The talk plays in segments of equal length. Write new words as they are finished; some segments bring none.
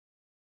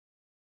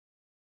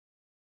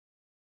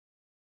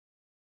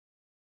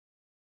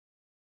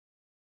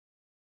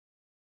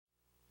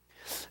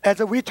As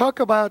we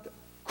talk about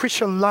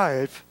Christian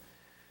life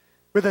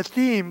with a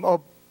theme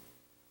of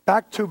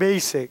back to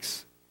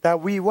basics,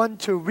 that we want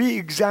to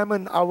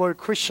re-examine our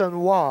Christian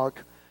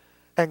walk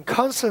and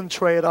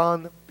concentrate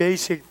on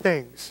basic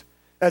things,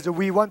 as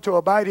we want to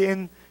abide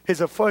in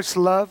His first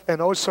love, and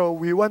also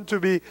we want to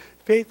be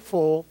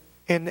faithful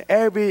in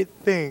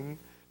everything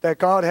that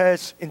God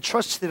has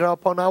entrusted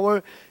upon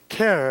our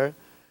care.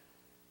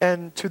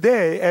 And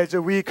today, as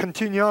we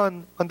continue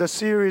on the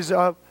series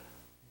of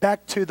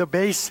Back to the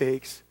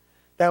Basics,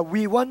 that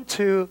we want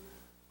to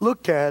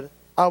look at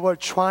our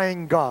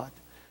triune God.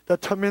 The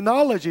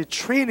terminology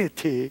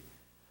Trinity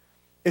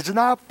is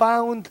not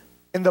found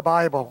in the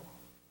Bible,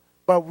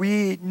 but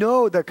we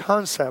know the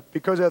concept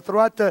because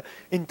throughout the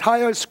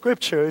entire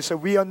scriptures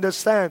we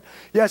understand,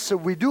 yes,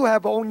 we do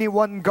have only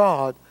one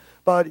God,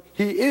 but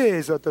He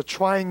is the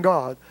triune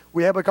God.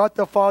 We have God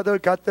the Father,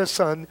 God the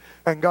Son,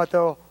 and God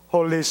the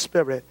Holy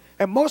Spirit.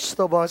 And most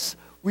of us,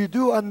 we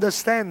do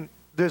understand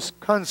this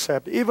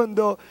concept, even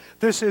though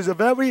this is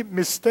very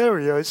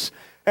mysterious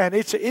and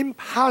it's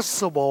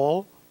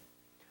impossible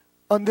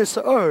on this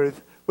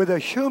earth with a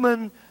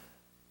human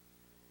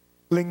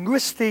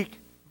linguistic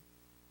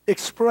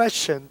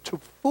expression to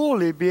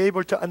fully be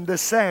able to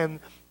understand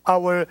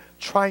our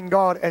triune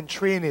God and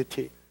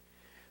Trinity.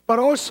 But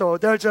also,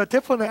 there's a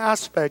different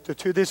aspect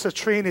to this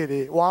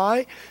Trinity.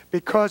 Why?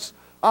 Because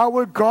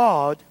our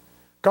God,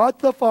 God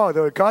the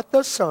Father, God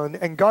the Son,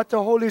 and God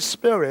the Holy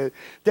Spirit,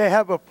 they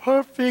have a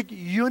perfect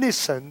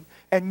unison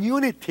and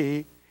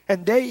unity,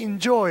 and they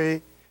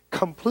enjoy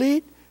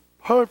complete,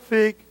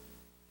 perfect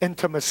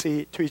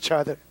intimacy to each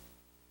other.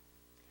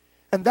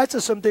 And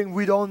that's something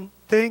we don't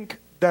think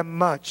that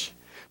much.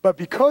 But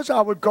because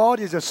our God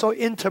is so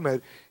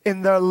intimate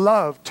in their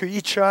love to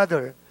each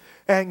other,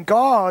 and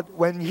God,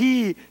 when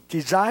He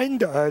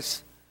designed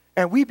us,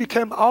 and we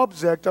became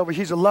object of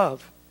His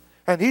love,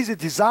 and His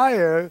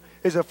desire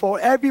is for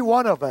every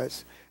one of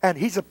us, and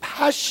His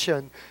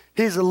passion,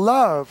 His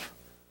love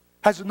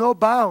has no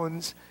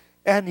bounds,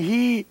 and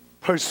He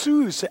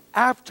pursues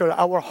after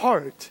our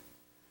heart,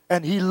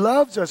 and He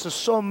loves us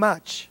so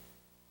much,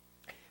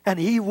 and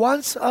He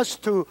wants us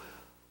to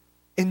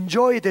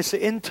enjoy this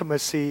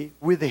intimacy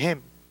with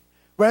Him.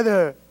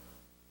 Whether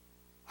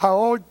how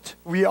old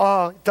we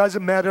are,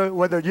 doesn't matter,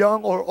 whether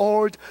young or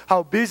old,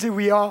 how busy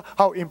we are,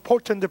 how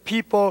important the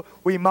people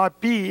we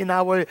might be in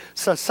our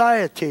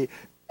society.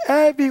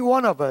 Every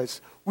one of us,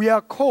 we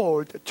are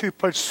called to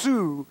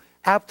pursue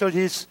after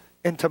His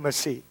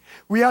intimacy.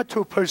 We are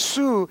to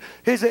pursue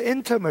His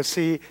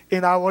intimacy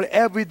in our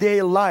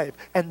everyday life.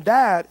 And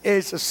that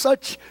is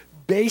such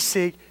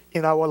basic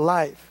in our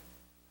life.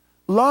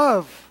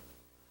 Love,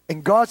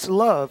 and God's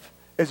love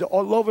is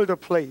all over the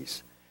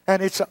place.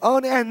 And it's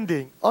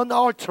unending,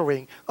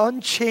 unaltering,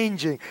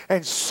 unchanging,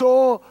 and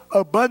so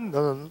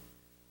abundant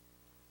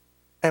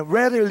and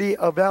readily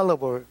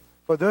available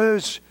for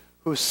those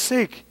who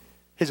seek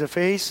His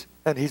face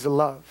and His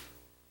love.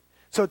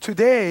 So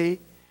today,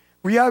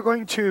 we are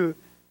going to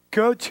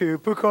go to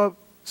Book of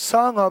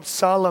Song of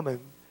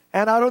Solomon.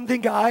 And I don't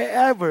think I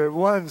ever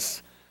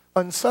once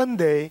on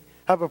Sunday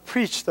have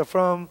preached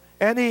from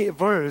any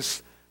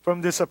verse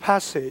from this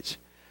passage.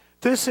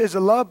 This is a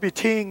love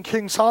between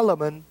King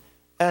Solomon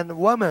and a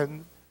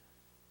woman.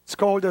 It's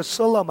called the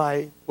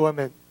Shulamite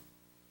woman.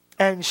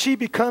 And she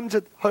becomes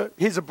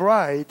his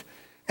bride.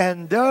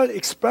 And their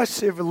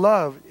expressive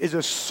love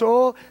is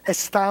so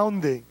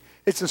astounding.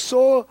 It's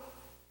so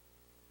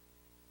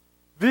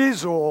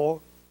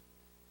visual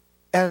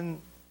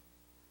and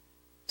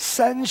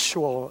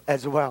sensual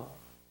as well.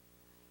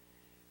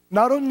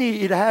 Not only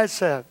it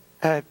has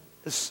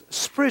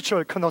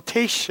spiritual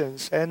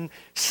connotations, and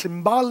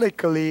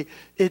symbolically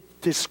it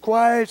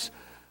describes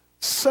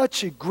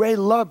such a great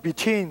love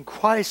between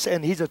Christ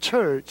and His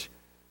church,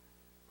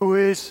 who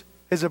is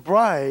His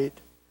bride,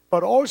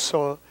 but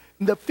also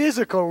in the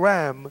physical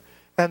realm,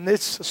 and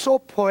it's so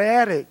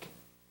poetic.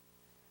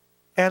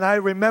 And I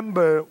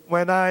remember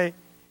when I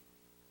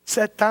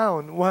sat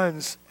down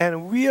once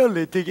and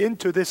really dig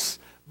into this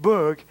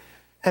book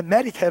and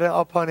meditated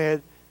upon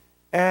it,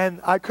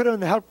 and I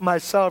couldn't help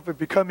myself with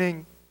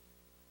becoming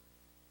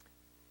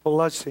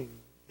blushing.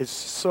 It's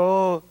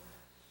so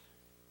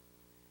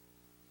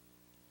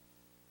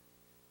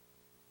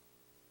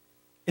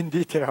in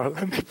detail,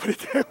 let me put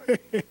it that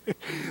way.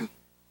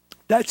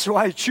 That's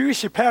why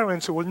Jewish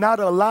parents will not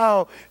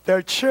allow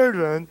their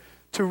children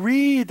to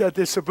read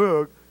this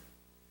book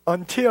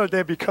until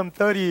they become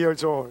 30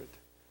 years old.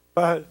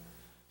 But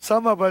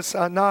some of us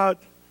are not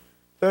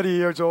 30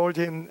 years old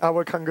in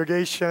our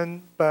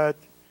congregation, but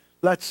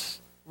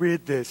let's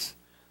read this.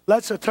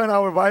 Let's turn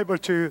our Bible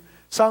to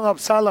Song of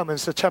Solomon,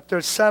 so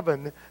chapter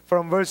 7,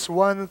 from verse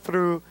 1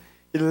 through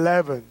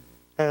 11.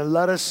 And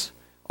let us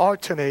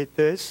alternate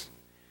this.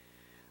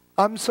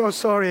 I'm so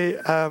sorry.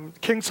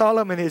 King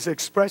Solomon is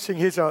expressing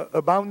his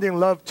abounding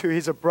love to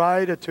his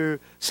bride, to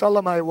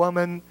Shulamite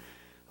woman,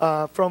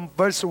 from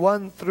verse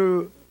 1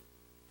 through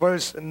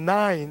verse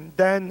 9.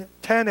 Then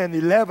 10 and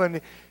 11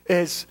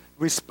 is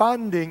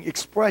responding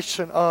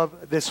expression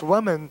of this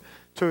woman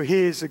to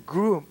his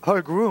groom,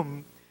 her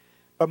groom.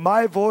 But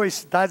my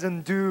voice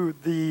doesn't do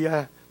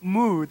the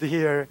mood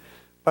here,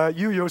 but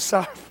you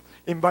yourself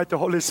invite the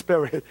Holy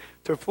Spirit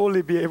to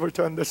fully be able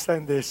to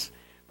understand this.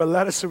 But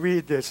let us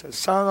read this,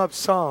 Song of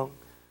Song,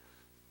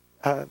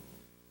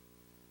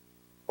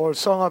 or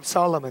Song of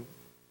Solomon.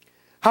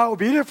 How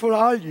beautiful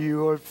are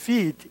your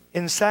feet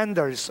in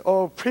sandals,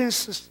 O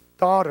princess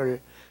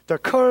daughter. The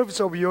curves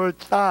of your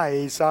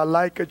thighs are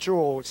like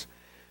jewels,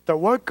 the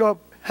work of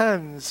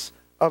hands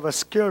of a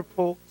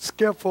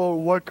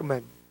skillful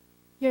workman.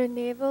 Your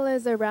navel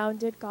is a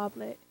rounded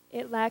goblet.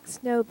 It lacks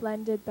no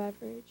blended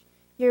beverage.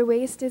 Your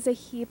waist is a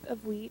heap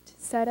of wheat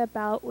set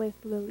about with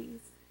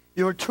lilies.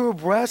 Your two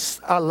breasts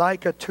are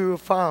like two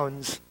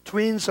fawns,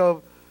 twins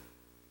of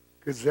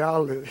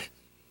gazelles.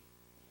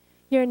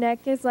 Your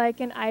neck is like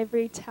an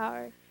ivory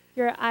tower.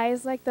 Your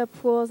eyes like the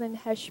pools in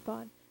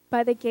Heshbon,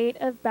 by the gate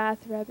of Bath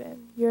Rebim.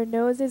 Your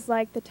nose is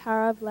like the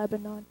tower of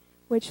Lebanon,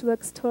 which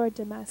looks toward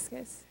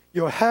Damascus.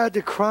 Your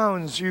head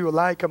crowns you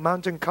like a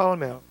mountain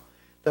Carmel.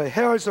 The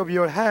hairs of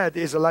your head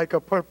is like a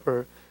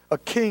purple. A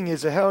king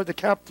is held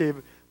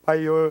captive by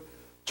your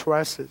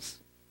tresses.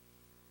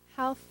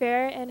 How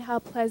fair and how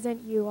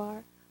pleasant you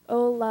are,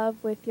 O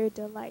love, with your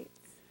delights.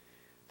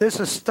 This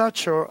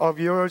stature of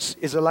yours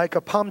is like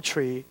a palm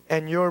tree,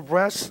 and your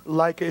breasts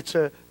like its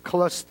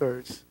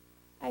clusters.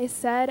 I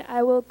said,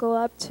 I will go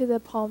up to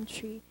the palm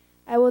tree.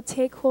 I will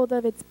take hold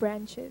of its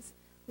branches.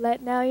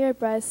 Let now your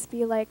breasts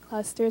be like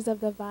clusters of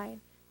the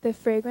vine, the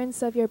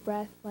fragrance of your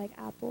breath like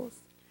apples.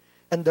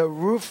 And the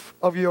roof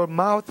of your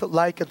mouth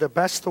like the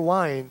best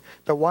wine.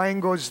 The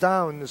wine goes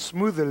down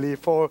smoothly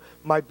for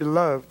my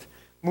beloved,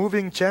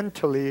 moving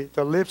gently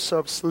the lips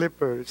of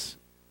slippers.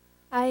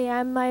 I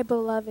am my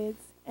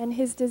beloved's, and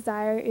his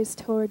desire is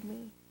toward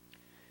me.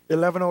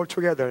 11 all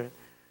together.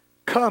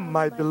 Come,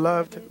 my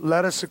beloved,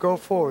 let us go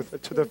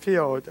forth to the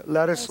field.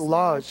 Let us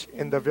lodge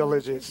in the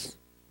villages.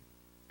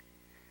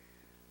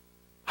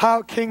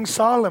 How King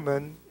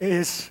Solomon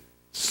is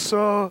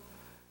so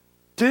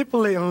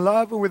deeply in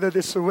love with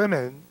this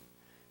woman,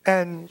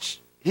 and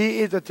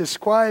he is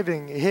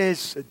describing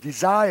his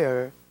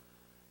desire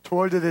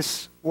toward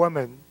this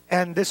woman.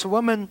 And this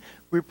woman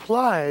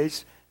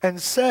replies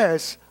and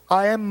says,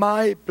 I am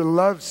my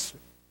beloved.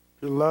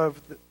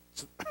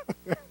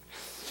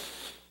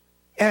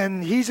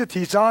 And his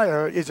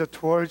desire is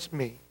towards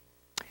me.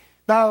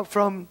 Now,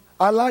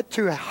 I like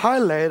to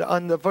highlight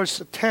on the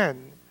verse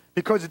 10,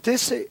 because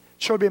this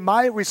should be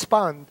my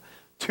response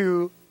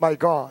to my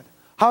God.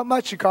 How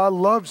much God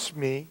loves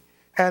me,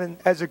 and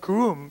as a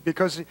groom,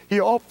 because he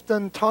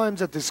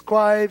oftentimes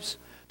describes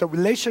the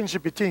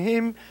relationship between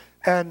him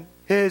and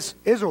his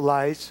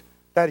Israelites,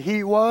 that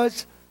he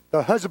was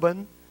the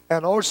husband,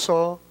 and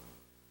also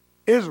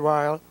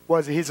Israel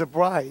was his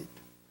bride.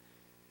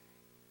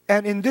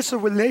 And in this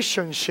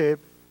relationship,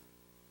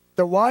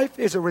 the wife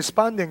is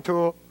responding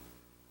to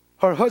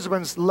her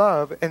husband's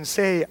love and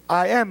say,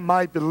 I am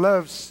my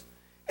beloved's,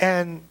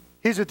 and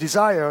his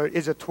desire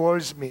is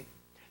towards me.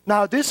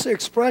 Now, this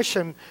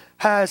expression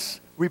has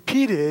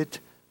repeated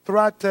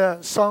throughout the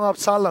Song of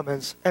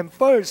Solomon. And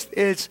first,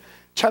 it's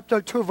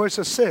chapter 2, verse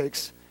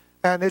 6.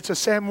 And it's the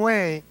same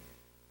way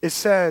it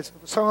says,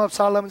 Song of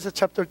Solomon,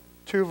 chapter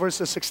 2, verse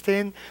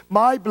 16.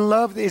 My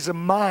beloved is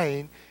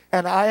mine,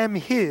 and I am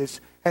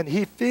his, and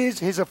he feeds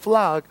his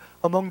flock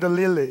among the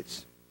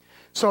lilies.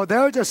 So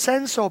there's a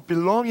sense of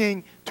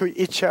belonging to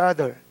each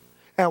other.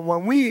 And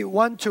when we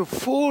want to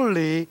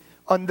fully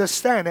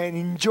understand and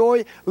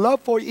enjoy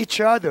love for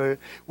each other,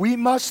 we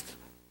must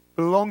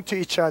belong to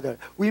each other.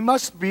 We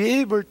must be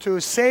able to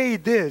say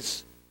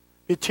this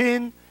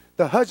between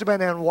the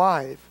husband and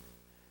wife.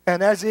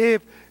 And as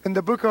if in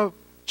the book of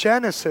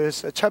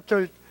Genesis,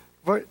 chapter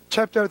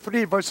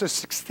 3, verse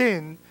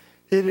 16,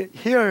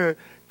 here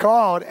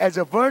God, as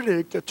a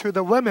verdict to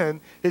the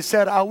women, he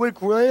said, I will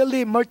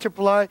greatly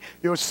multiply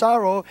your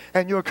sorrow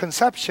and your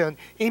conception.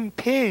 In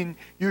pain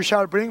you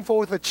shall bring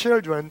forth the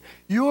children.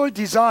 Your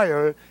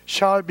desire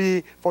shall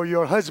be for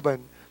your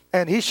husband,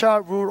 and he shall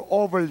rule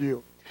over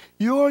you.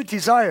 Your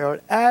desire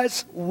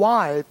as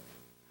wife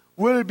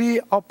will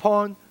be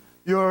upon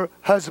your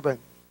husband.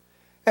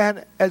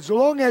 And as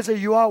long as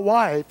you are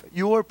wife,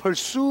 you will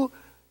pursue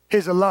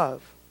his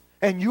love.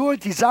 And your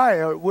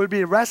desire will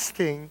be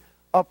resting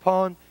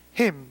upon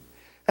him.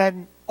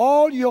 And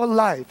all your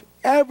life,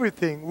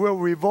 everything will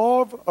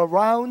revolve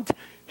around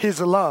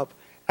his love.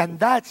 And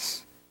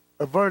that's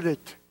a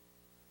verdict.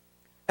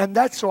 And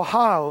that's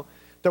how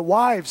the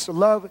wives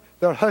love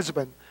their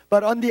husband.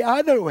 But on the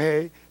other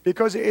way,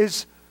 because it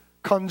is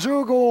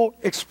conjugal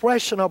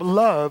expression of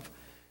love,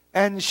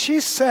 and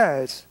she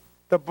says,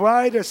 the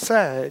bride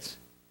says,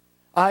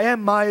 I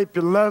am my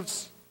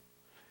beloved's,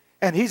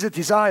 and his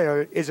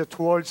desire is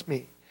towards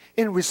me.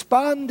 In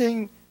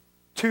responding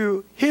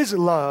to his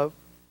love,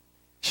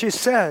 she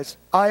says,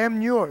 I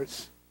am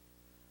yours,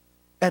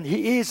 and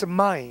he is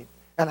mine.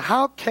 And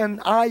how can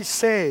I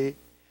say,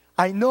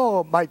 I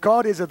know my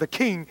God is the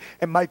king,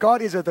 and my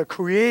God is the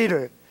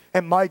creator,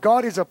 and my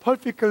God is a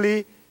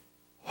perfectly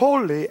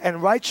holy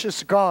and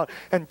righteous God,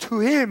 and to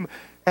him,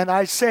 and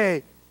I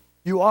say,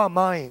 you are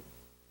mine.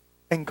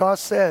 And God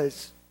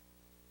says,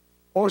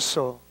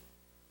 also,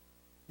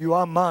 you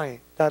are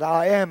mine, that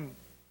I am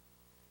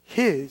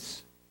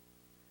His,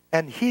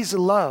 and His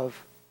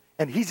love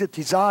and His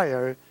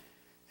desire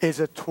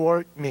is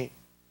toward me.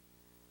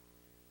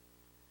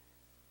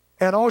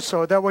 And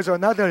also, there was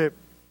another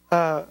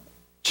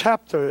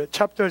chapter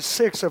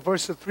 6,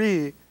 verse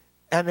 3,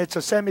 and it's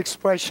the same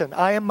expression.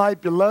 I am my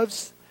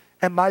beloved's,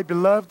 and my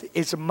beloved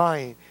is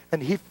mine,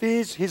 and He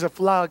feeds His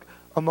flock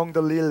among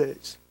the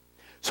lilies.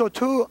 So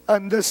to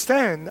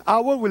understand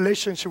our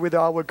relationship with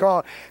our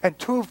God and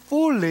to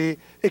fully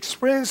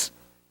experience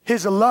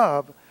His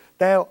love,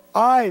 that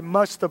I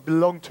must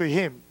belong to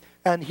Him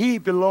and He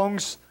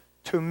belongs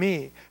to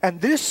me.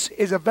 And this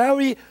is a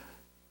very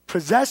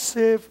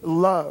possessive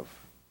love.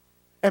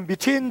 And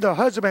between the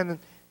husband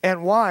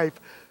and wife,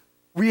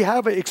 we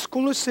have an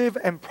exclusive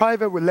and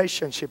private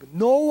relationship.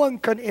 No one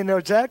can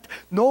interject,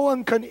 no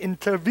one can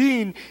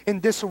intervene in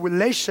this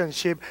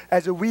relationship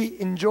as we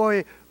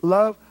enjoy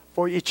love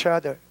for each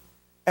other.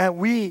 And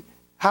we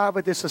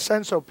have this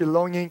sense of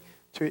belonging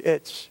to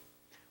it.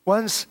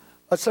 Once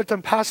a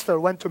certain pastor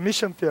went to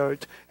mission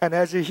field, and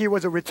as he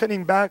was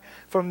returning back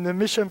from the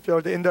mission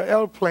field in the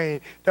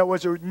airplane, there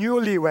was a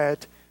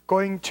newlywed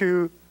going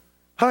to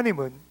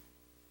honeymoon.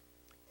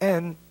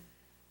 And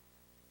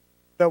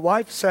the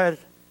wife said,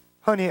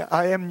 honey,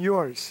 I am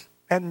yours.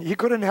 And he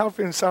couldn't help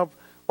himself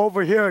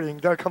overhearing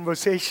their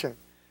conversation.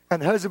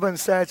 And husband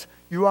said,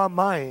 you are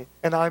mine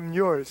and I'm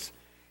yours.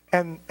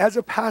 And as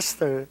a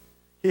pastor,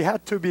 he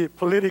had to be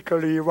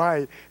politically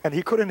right. And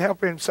he couldn't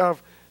help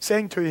himself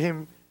saying to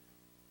him,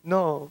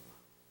 no,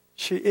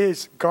 she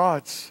is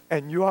God's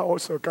and you are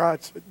also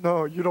God's.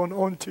 No, you don't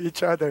own to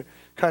each other,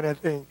 kind of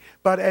thing.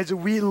 But as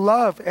we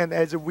love and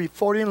as we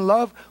fall in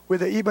love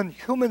with even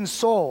human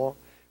soul,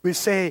 we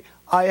say,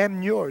 I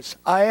am yours.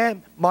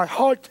 My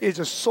heart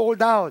is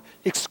sold out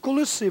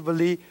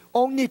exclusively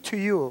only to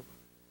you.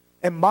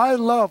 And my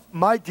love,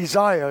 my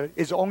desire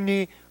is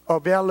only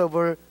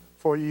available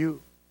for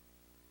you.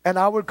 And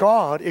our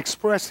God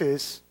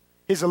expresses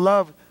His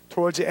love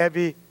towards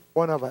every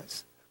one of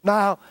us.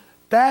 Now,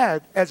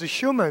 that as a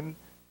human,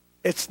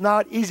 it's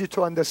not easy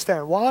to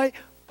understand. Why?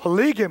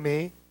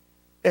 Polygamy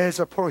is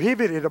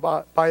prohibited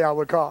by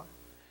our God.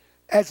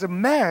 As a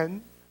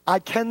man, I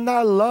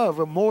cannot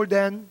love more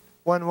than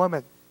one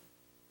woman.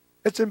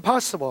 It's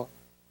impossible.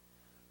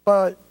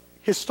 But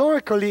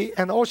historically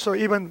and also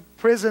even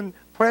present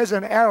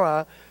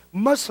era,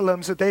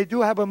 Muslims, they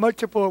do have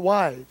multiple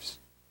wives.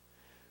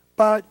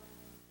 But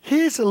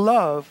His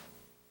love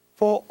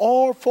for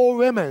all four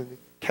women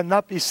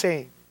cannot be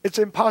same. It's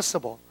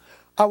impossible.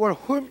 Our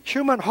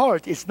human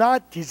heart is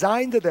not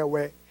designed that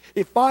way.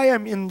 If I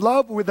am in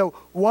love with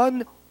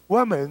one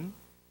woman,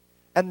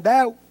 and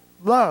that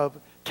love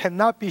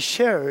cannot be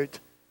shared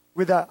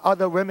with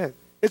other women,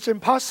 it's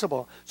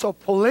impossible. So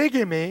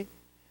polygamy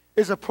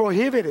is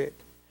prohibited.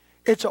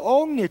 It's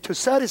only to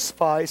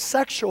satisfy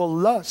sexual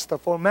lust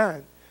for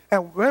man,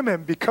 and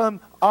women become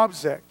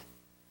object.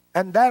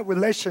 And that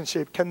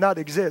relationship cannot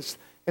exist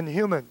in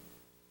human.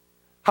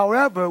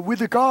 However,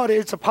 with God,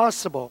 it's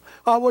possible.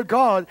 Our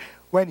God,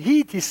 when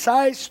He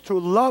decides to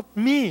love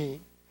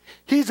me,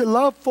 His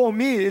love for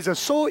me is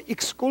so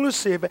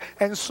exclusive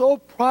and so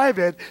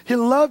private. He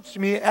loves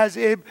me as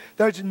if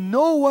there's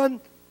no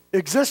one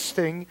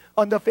existing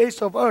on the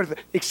face of earth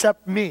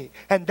except me.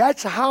 And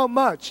that's how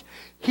much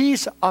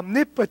He's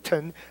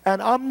omnipotent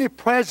and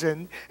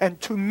omnipresent.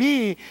 And to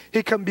me,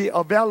 He can be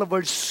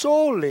available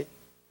solely.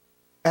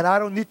 And I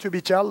don't need to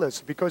be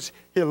jealous because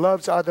He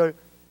loves other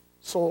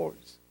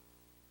souls.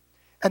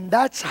 And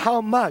that's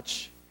how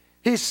much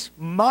His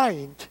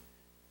mind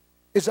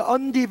is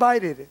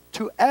undivided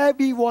to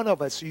every one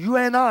of us. You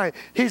and I,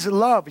 His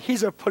love,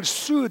 His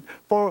pursuit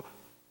for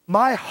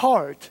my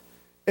heart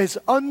is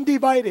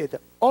undivided,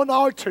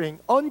 unaltering,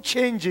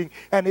 unchanging,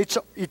 and it's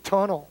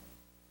eternal.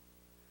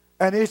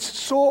 And it's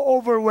so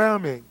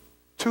overwhelming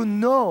to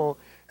know,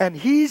 and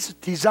His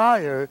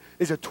desire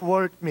is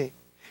toward me.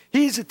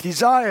 His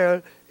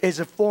desire is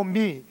for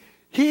me.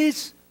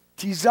 His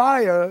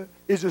desire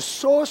is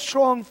so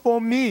strong for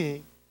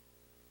me.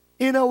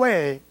 In a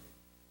way,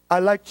 I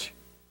like to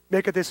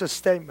make this a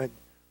statement.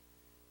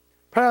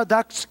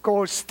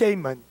 Paradoxical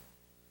statement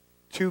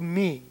to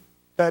me.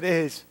 That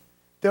is,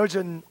 there's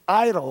an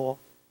idol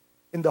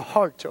in the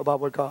heart of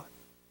our God.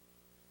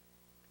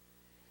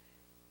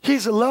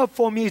 His love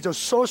for me is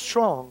so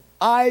strong,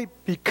 I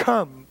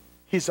become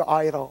His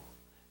idol.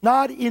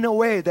 Not in a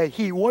way that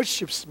He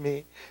worships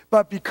me,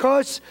 but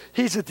because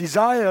His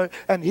desire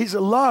and His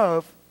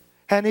love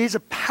and His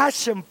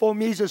passion for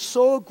me is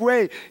so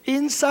great,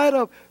 inside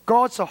of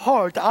God's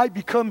heart, I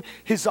become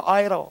His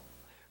idol.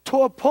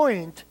 To a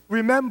point,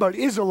 remember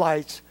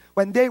Israelites,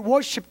 when they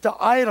worship the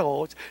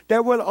idols, they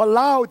will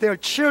allow their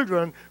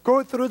children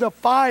go through the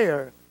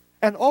fire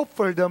and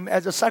offer them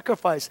as a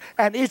sacrifice.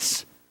 And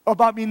it's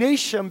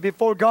abomination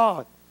before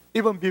God,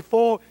 even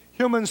before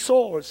human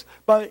souls.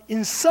 But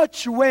in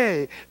such a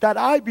way that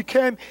I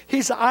became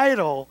His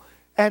idol,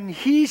 and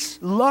His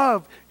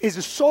love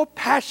is so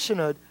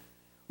passionate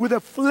with a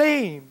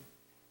flame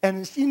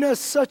And in a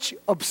such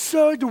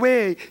absurd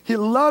way, He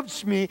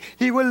loves me,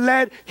 He will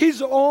let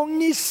His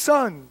only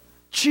Son,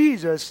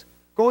 Jesus,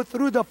 go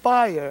through the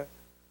fire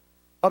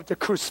of the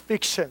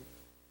crucifixion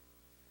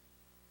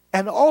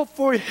and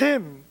offer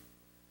Him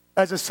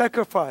as a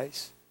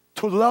sacrifice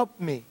to love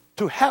me,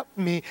 to help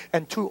me,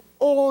 and to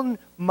own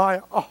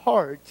my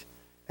heart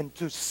and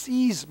to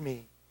seize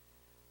me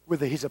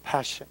with His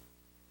passion.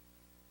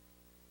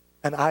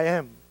 And I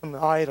am an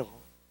idol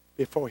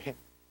before Him.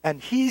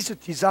 And His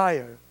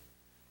desire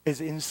is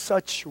in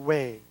such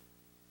way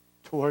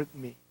toward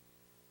me.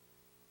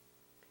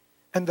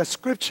 And the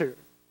scripture,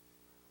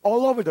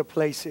 all over the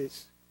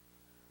places,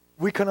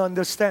 we can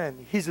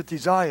understand His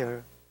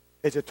desire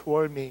is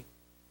toward me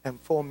and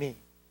for me.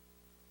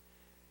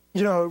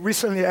 You know,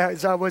 recently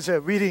as I was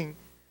reading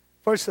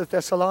 1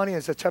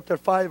 Thessalonians chapter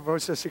 5,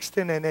 verses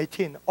 16 and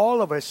 18,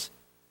 all of us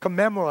can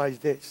memorize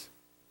this.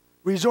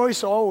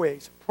 Rejoice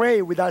always,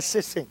 pray without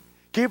ceasing,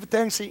 give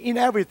thanks in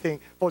everything,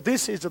 for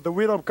this is the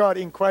will of God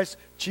in Christ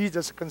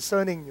Jesus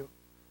concerning you.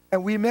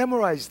 And we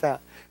memorize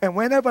that. And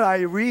whenever I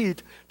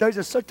read, there's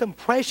a certain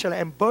pressure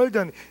and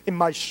burden in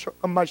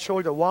on my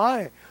shoulder.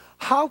 Why?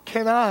 How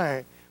can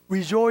I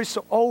rejoice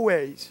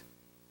always?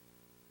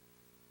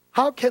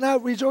 How can I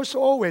rejoice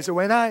always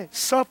when I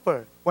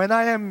suffer, when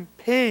I am in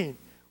pain,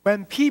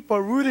 when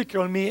people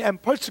ridicule me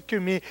and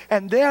persecute me,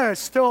 and they are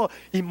still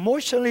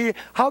emotionally,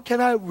 how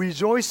can I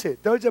rejoice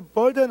it? There's a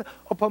burden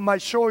upon my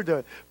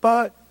shoulder.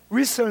 But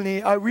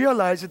recently I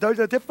realized there's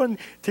a different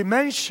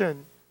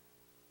dimension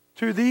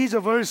to these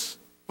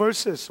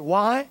verses.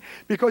 Why?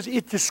 Because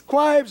it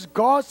describes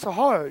God's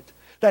heart,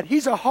 that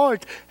His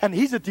heart and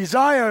His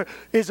desire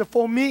is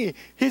for me.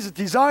 His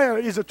desire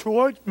is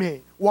toward me.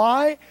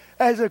 Why?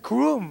 As a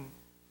groom,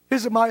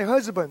 He's my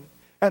husband.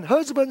 And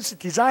husband's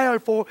desire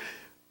for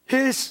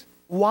his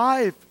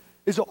wife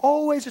is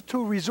always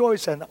to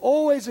rejoice and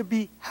always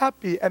be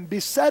happy and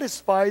be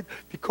satisfied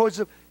because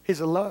of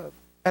his love.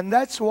 And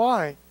that's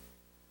why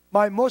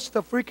my most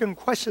frequent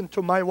question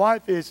to my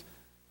wife is,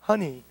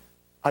 honey,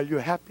 are you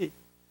happy?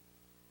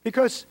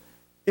 Because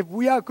if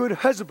we are good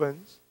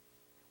husbands,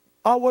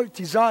 our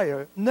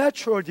desire,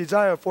 natural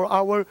desire for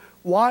our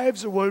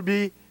wives will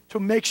be to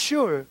make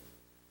sure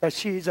that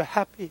she is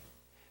happy,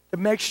 to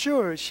make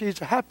sure she is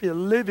happy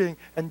living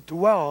and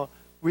dwell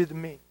with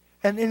me.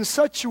 And in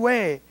such a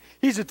way,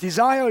 His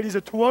desire is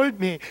toward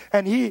me,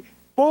 and He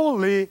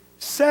boldly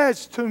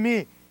says to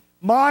me,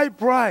 my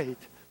bride,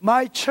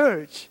 my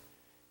church,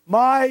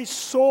 my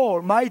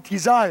soul, my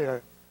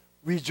desire,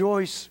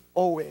 rejoice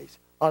always.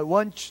 I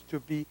want you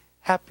to be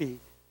happy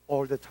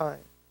all the time.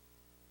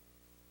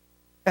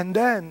 And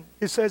then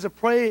He says,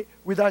 pray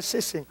without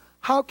ceasing.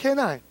 How can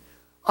I?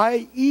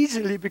 I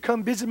easily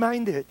become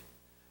busy-minded.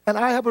 And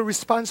I have a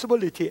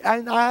responsibility.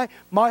 And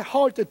my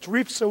heart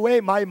drifts away.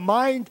 My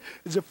mind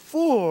is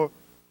full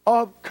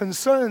of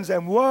concerns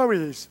and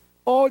worries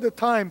all the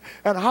time.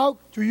 And how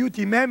do you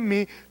demand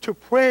me to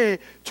pray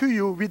to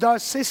you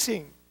without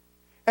ceasing?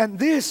 And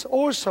this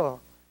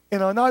also,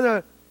 in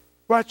another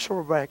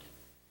retrospect,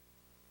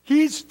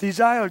 His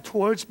desire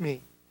towards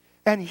me.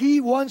 And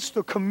He wants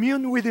to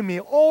commune with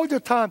me all the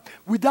time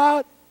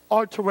without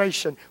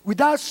alteration,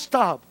 without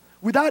stop,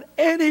 without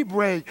any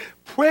break.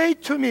 Pray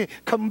to me,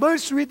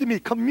 converse with me,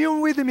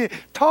 commune with me,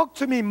 talk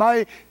to me,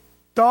 my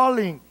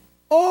darling,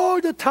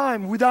 all the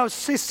time without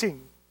ceasing.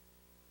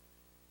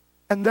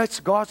 And that's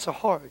God's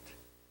heart.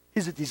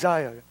 His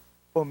desire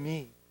for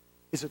me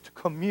is to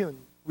commune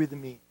with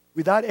me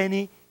without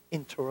any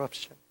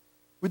interruption.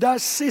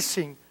 Without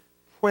ceasing,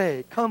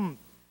 pray, come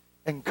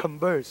and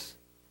converse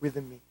with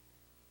me.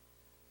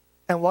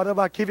 And what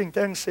about giving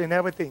thanks in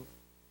everything?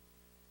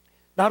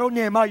 Not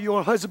only am I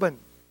your husband,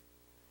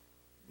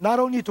 not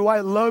only do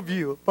I love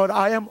you, but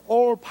I am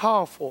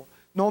all-powerful.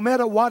 No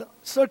matter what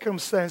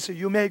circumstance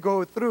you may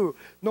go through,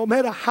 no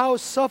matter how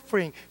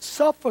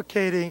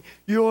suffocating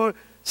your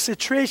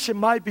situation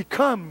might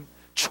become,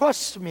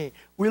 trust me,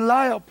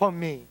 rely upon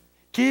me.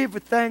 Give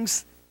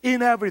thanks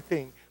in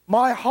everything.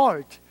 My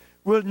heart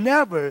will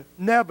never,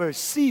 never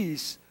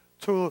cease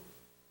to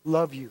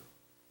love you.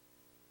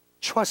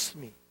 Trust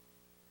me.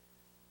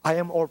 I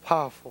am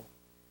all-powerful.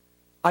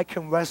 I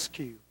can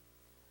rescue you.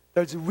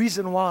 There's a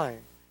reason why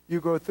you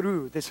go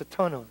through this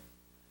tunnel.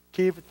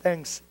 Give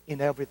thanks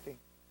in everything.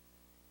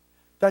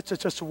 That's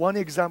just one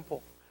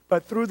example.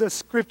 But through the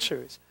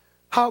scriptures,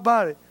 how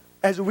about it,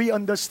 as we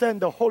understand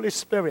the Holy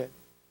Spirit,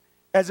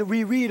 as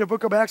we read the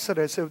book of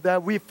Exodus,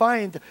 that we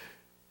find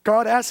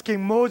God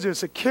asking Moses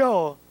to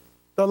kill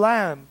the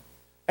lamb,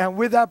 and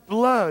with that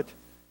blood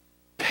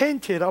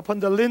painted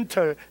upon the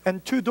lintel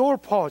and 2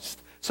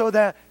 doorposts, so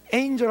that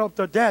angel of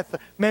the death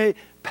may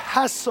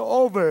pass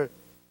over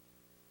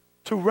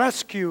to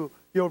rescue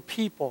your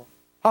people.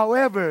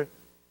 However,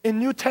 in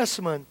New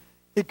Testament,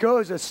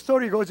 the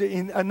story goes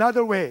in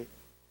another way.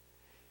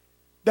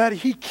 That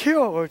He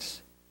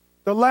kills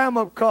the Lamb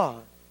of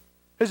God,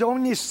 His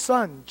only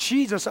Son,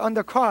 Jesus, on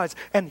the cross,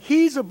 and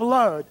His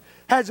blood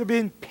has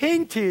been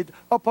painted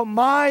upon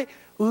my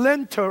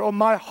lintel of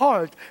my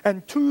heart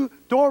and 2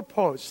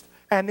 doorposts.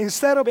 And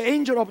instead of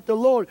angel of the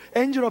Lord,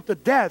 angel of the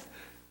death,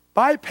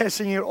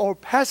 bypassing it or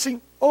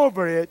passing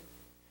over it,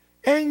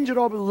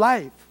 angel of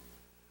life,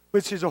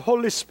 which is the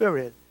Holy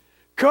Spirit,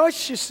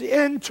 gushes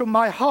into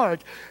my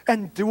heart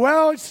and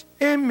dwells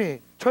in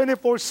me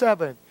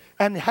 24/7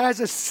 and has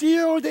a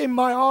sealed in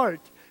my heart.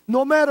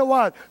 No matter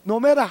what, no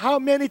matter how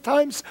many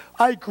times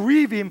I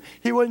grieve him,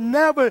 he will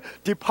never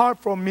depart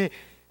from me.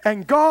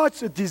 And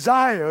God's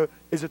desire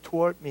is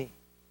toward me.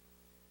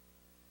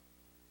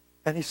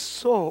 And it's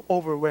so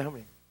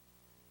overwhelming.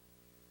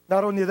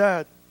 Not only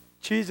that,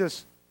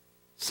 Jesus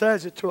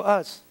says it to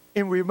us,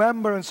 in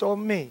remembrance of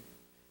me,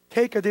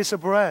 take this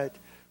bread,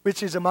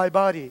 which is my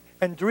body,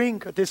 and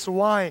drink this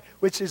wine,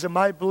 which is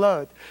my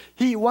blood.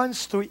 He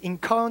wants to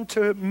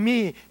encounter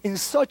me in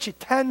such a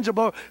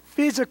tangible,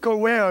 physical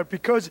way,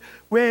 because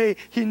where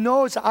he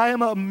knows I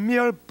am a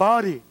mere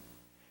body.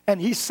 And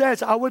he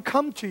says, I will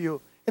come to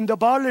you in the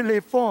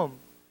bodily form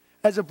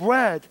as a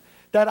bread,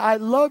 that I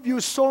love you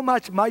so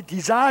much. My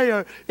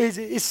desire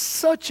is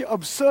such an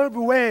absurd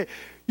way.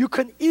 You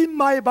can eat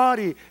my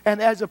body,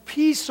 and as a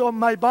piece of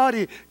my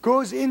body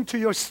goes into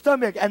your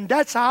stomach, and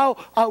that's how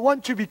I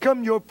want to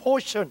become your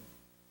portion.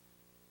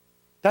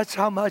 That's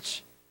how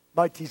much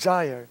my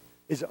desire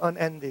is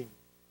unending.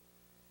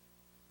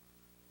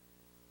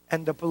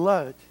 And the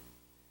blood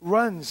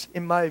runs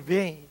in my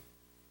vein.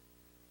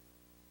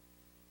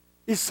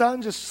 It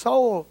sounds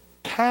so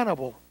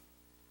cannibal,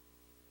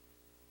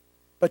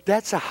 but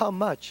that's how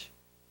much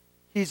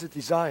his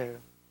desire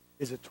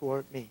is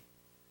toward me.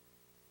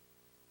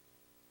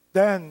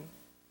 Then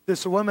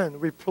this woman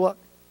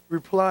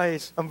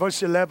replies in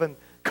verse 11,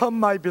 come,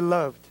 my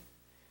beloved.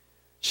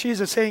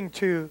 She's saying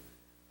to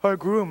her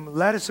groom,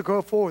 let us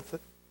go forth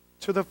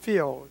to the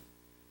field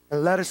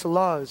and let us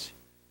lodge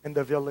in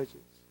the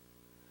villages.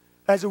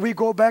 As we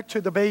go back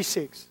to the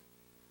basics,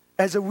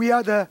 as we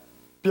are the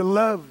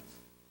beloved,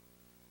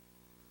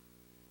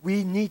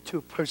 we need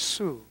to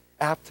pursue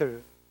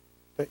after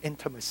the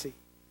intimacy.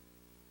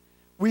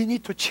 We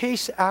need to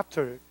chase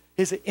after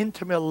his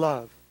intimate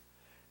love.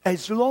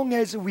 As long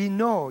as we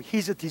know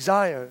his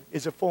desire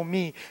is for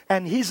me,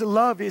 and his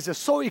love is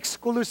so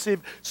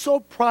exclusive, so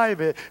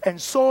private,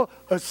 and so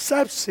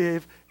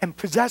obsessive and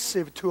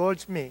possessive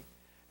towards me,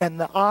 and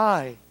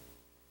my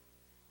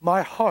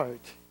heart,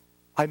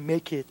 I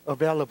make it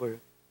available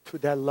to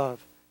that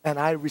love. And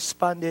I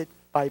responded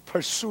by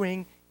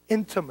pursuing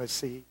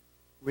intimacy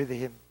with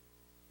him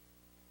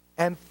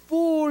and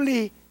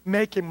fully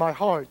making my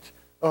heart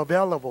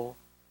available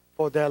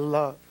for that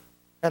love.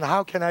 And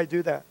how can I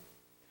do that?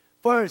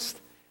 First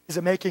is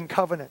making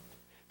covenant,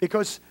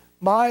 because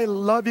my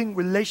loving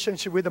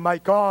relationship with my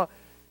God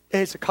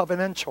is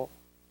covenantal.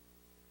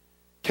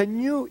 Can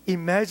you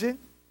imagine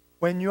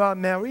when you are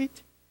married,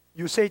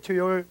 you say to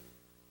your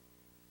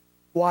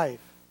wife,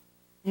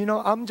 you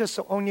know, I'm just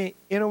only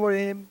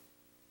interim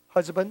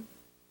husband.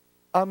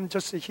 I'm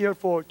just here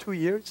for 2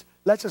 years.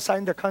 Let's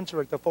sign the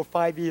contract for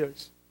 5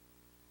 years.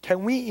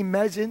 Can we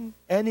imagine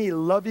any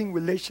loving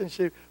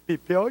relationship be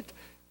built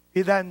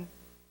in that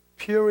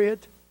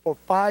period for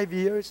 5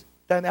 years,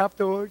 then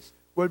afterwards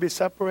will be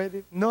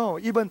separated? No,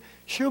 even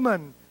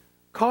human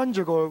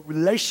conjugal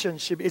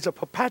relationship is a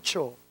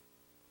perpetual.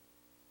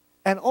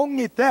 And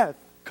only death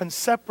can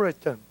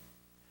separate them.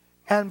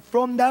 And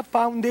from that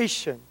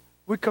foundation,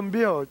 we can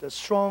build a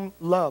strong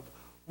love.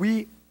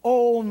 We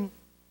own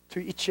to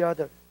each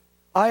other.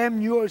 I am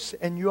yours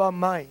and you are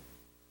mine.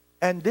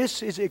 And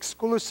this is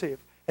exclusive,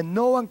 and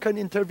no one can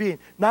intervene,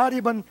 not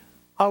even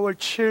our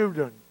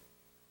children.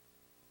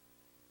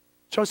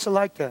 Just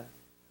like that.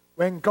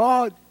 When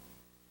God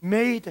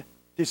made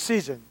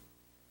decision,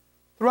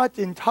 throughout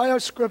the entire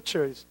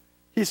scriptures,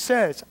 he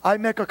says, I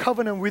make a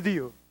covenant with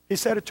you. He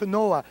said it to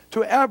Noah.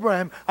 To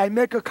Abraham, I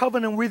make a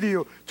covenant with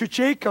you. To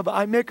Jacob,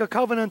 I make a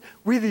covenant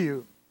with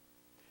you.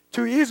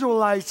 To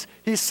Israelites,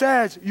 he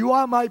says, you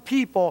are my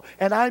people,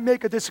 and I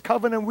make this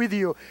covenant with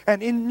you.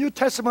 And in New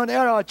Testament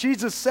era,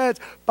 Jesus says,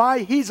 by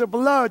his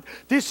blood,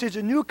 this is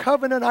a new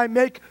covenant I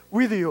make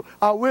with you.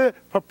 I will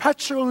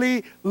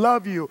perpetually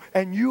love you,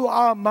 and you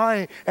are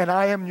mine, and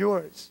I am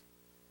yours.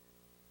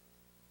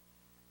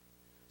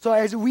 So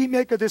as we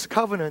make this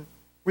covenant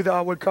with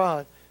our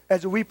God,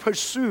 as we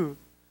pursue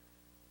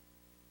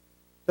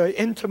the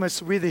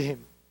intimacy with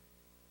him,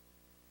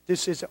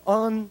 this is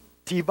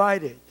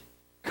undivided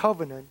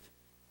covenant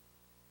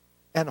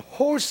and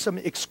wholesome,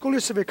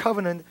 exclusive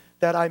covenant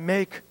that I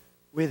make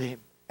with him.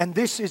 And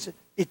this is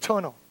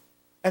eternal.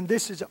 And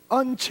this is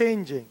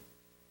unchanging.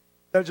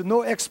 There's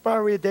no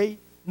expiry date,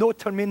 no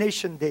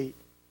termination date.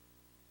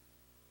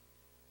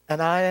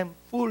 And I am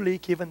fully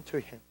given to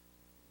him.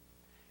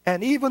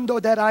 And even though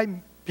that I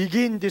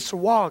begin this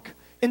walk,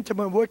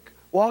 intimate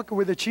walk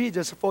with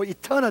Jesus for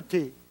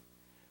eternity,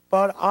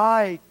 but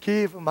I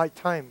give my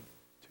time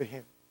to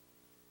him,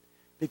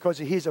 because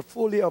he's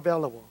fully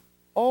available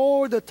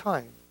all the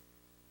time.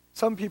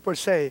 Some people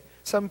say,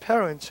 some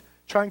parents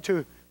trying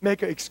to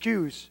make an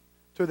excuse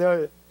to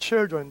their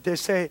children, they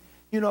say,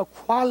 you know,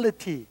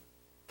 quality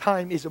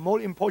time is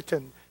more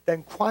important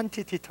than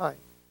quantity time.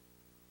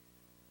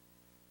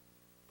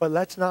 But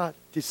let's not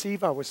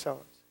deceive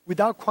ourselves.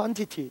 Without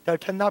quantity, there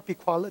cannot be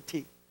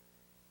quality.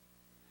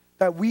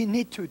 That we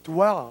need to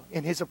dwell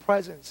in His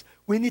presence.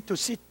 We need to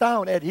sit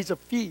down at His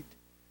feet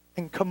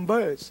and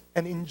converse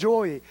and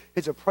enjoy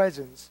His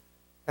presence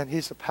and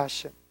His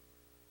passion.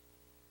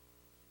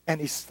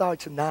 And it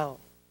starts now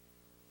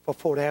for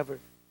forever.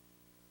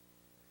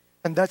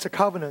 And that's a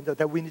covenant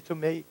that we need to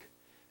make.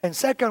 And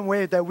second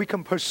way that we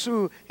can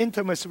pursue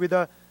intimacy with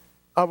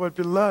our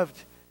beloved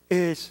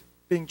is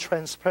being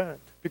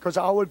transparent. Because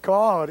our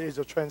God is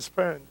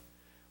transparent.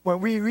 When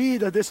we read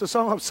this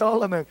Song of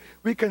Solomon,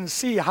 we can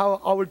see how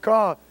our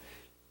God,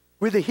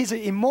 with His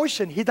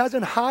emotion, He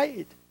doesn't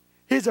hide.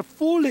 He's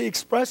fully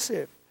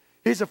expressive.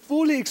 He's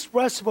fully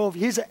expressive of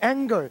His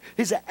anger,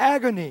 His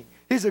agony,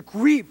 His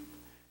grief,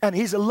 and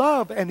His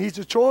love and His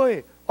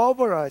joy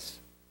over us.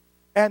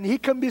 And He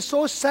can be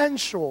so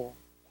sensual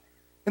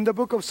in the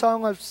book of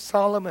Song of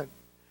Solomon.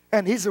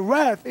 And His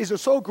wrath is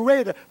so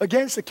great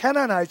against the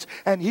Canaanites.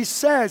 And He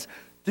says,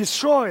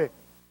 destroy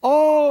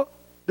all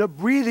the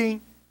breathing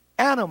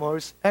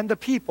animals and the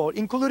people,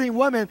 including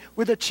women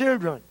with the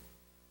children.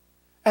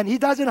 And He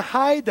doesn't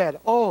hide that,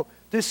 oh,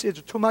 this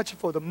is too much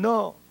for them.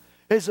 No.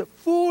 He's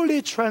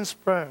fully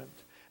transparent.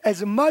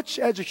 As much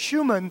as a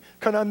human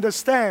can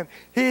understand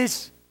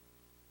His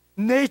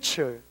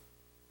nature,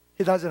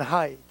 He doesn't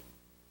hide.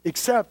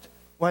 Except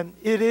when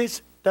it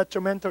is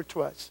detrimental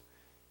to us.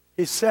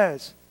 He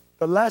says,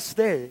 the last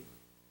day,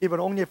 even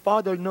only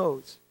Father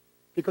knows.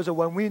 Because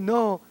when we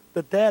know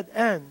the dead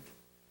end,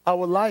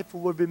 our life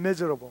will be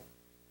miserable.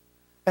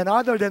 And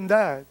other than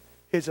that,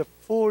 He's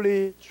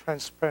fully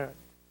transparent.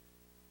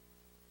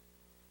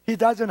 He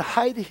doesn't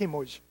hide His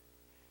emotion.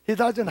 He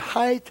doesn't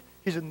hide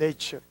His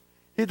nature.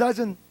 He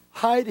doesn't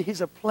hide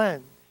His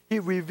plan. He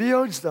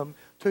reveals them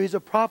to His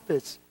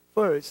prophets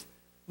first.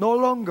 No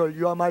longer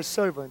you are my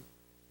servant.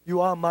 You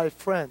are my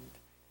friend.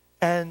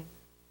 And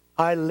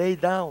I lay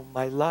down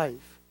my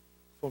life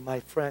for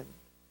my friend.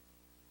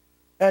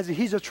 As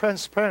He's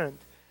transparent,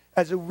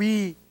 as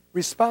we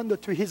respond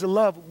to His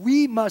love,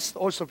 we must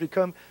also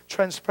become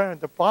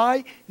transparent.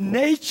 By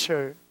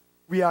nature,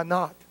 we are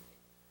not.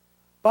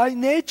 By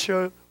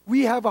nature,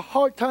 we have a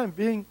hard time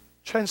being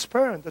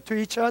transparent to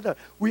each other.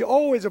 We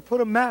always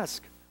put a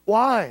mask.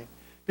 Why?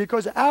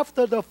 Because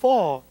after the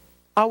fall,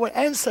 our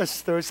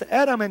ancestors,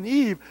 Adam and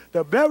Eve,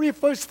 the very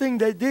first thing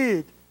they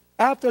did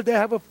after they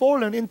have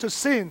fallen into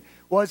sin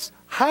was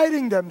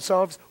hiding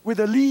themselves with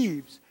the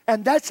leaves.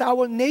 And that's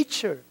our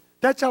nature.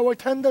 That's our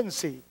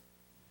tendency.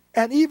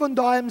 And even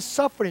though I'm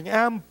suffering,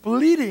 I'm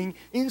bleeding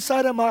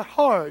inside of my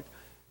heart,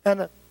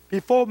 and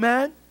before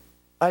man,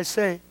 I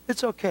say,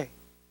 it's okay.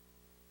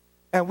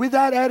 And with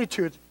that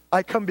attitude,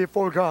 I come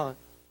before God.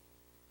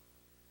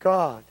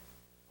 God,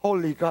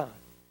 holy God,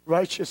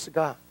 righteous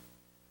God.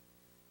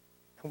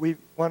 And we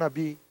want to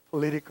be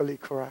politically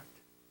correct.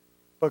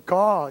 But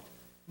God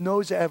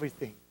knows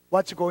everything.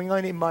 What's going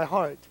on in my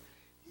heart.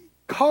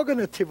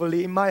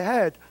 Cognitively, in my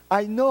head,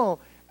 I know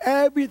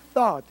every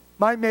thought,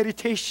 my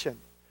meditation,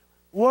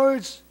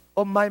 words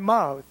of my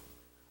mouth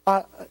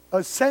are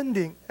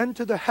ascending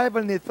into the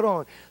heavenly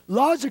throne.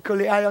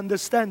 Logically, I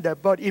understand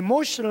that, but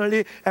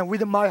emotionally and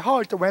within my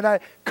heart, when I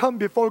come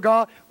before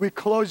God, we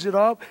close it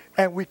up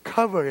and we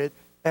cover it,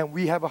 and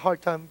we have a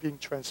hard time being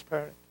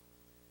transparent.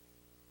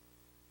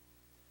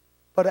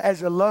 But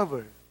as a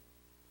lover,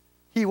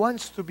 He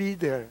wants to be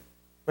there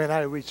when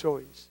I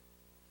rejoice.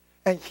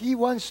 And He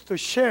wants to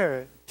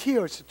share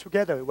tears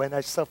together when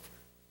I suffer.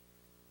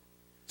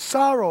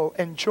 Sorrow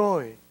and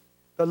joy,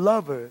 the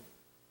lover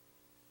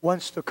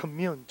wants to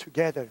commune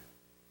together.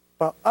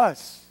 But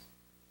us,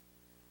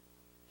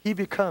 He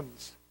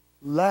becomes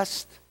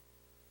last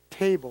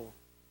table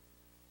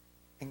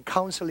and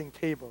counseling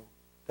table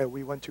that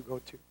we want to go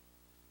to.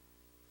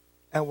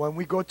 And when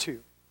we go to,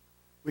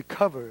 we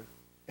cover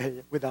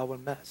it with our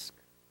mask.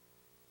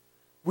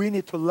 We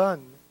need to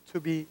learn to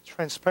be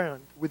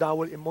transparent with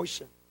our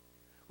emotion,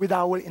 with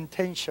our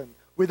intention,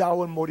 with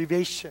our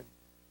motivation,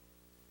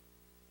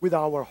 with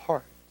our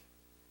heart.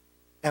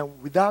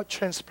 And without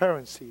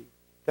transparency,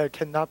 there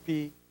cannot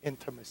be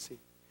intimacy.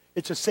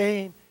 It's the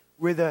same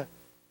with the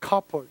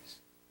couples.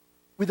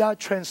 Without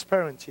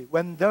transparency,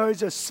 when there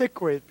is a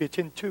secret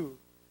between two,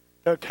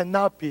 there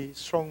cannot be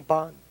strong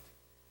bond.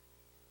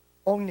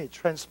 Only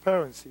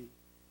transparency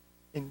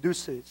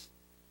induces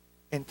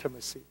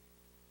intimacy.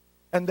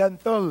 And then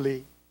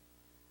thirdly,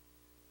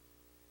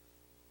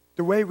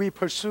 the way we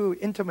pursue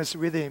intimacy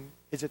with Him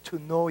is to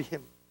know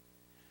Him.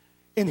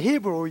 In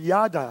Hebrew,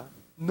 yada,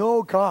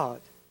 know God,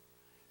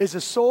 is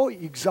a so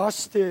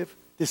exhaustive,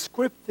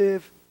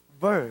 descriptive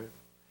verb.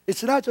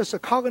 It's not just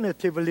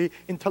cognitively,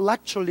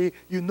 intellectually,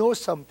 you know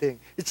something.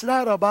 It's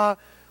not about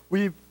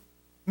we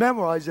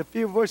memorize a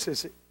few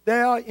verses.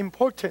 They are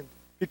important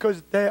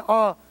because they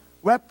are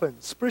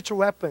weapons, spiritual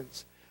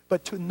weapons.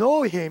 But to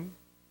know Him,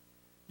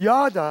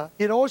 yada,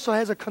 it also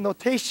has a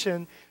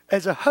connotation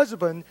as a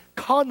husband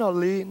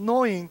carnally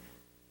knowing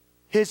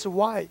his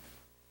wife.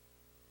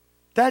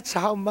 That's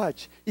how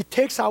much. It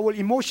takes our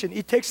emotion.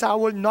 It takes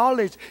our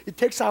knowledge. It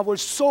takes our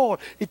soul.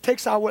 It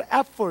takes our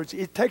efforts.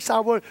 It takes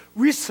our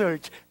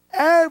research.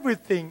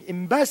 Everything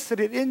invested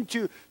it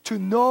into to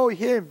know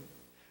Him.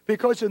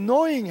 Because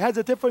knowing has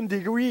a different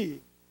degree.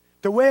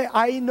 The way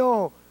I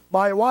know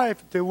my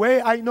wife, the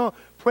way I know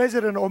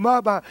President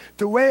Obama,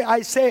 the way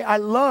I say I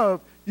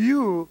love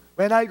you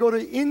when I go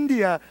to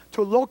India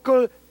to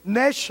local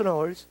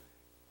nationals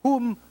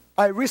whom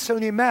I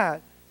recently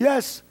met.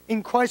 Yes,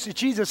 in Christ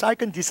Jesus, I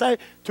can decide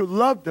to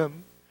love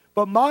them.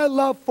 But my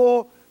love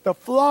for the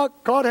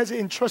flock God has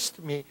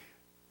entrusted me,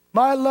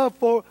 my love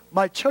for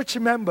my church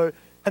member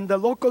and the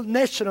local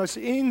nationals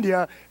in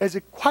India is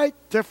quite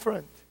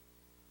different.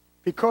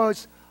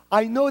 Because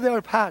I know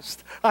their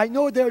past, I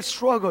know their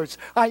struggles,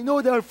 I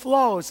know their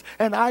flaws,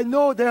 and I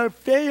know their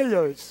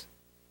failures.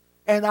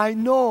 And I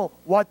know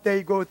what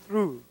they go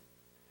through.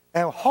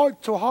 And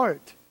heart to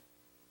heart,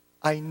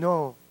 I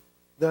know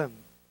them.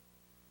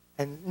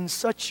 And in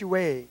such a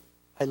way,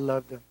 I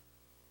love them.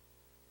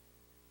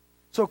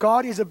 So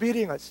God is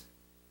bidding us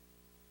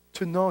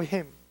to know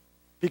Him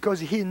because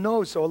He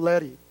knows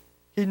already.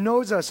 He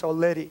knows us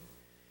already.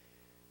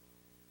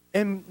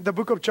 In the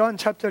book of John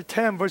chapter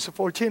 10, verse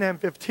 14 and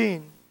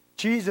 15,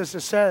 Jesus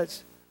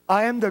says,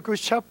 I am the good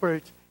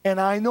shepherd, and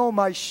I know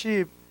my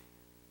sheep,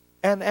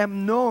 and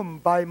am known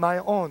by my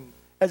own.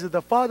 As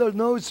the Father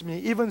knows me,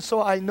 even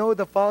so I know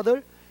the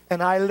Father,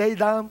 and I lay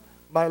down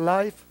my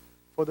life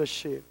for the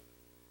sheep.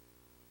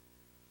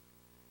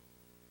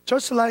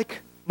 Just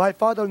like my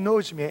Father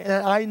knows me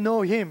and I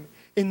know Him,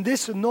 in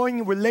this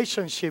knowing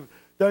relationship,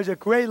 there's a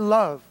great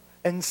love.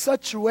 In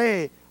such a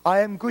way, I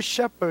am good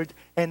shepherd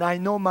and I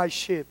know my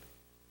sheep,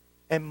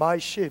 and my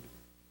sheep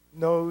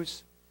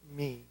knows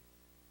me.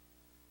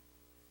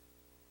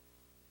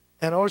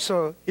 And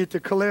also, it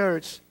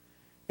declares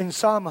in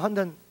Psalm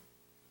 100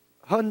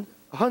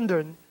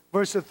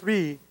 verse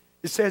 3,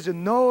 it says,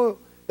 know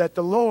that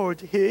the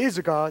Lord, He is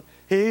God.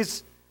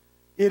 It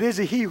is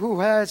He who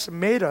has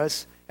made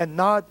us, and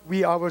not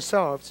we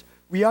ourselves.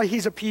 We are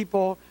His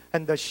people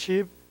and the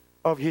sheep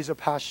of His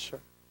pasture.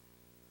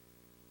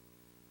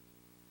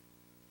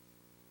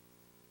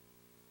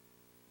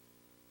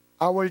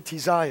 Our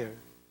desire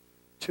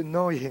to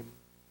know Him,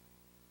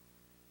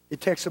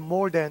 it takes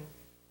more than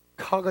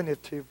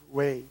cognitive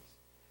ways.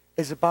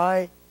 It's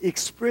by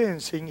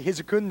experiencing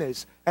His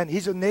goodness and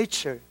His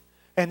nature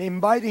and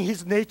inviting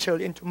His nature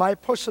into my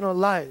personal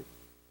life.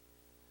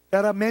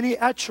 There are many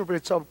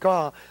attributes of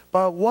God,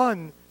 but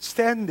one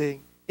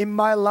standing in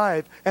my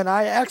life, and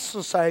I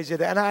exercise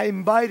it, and I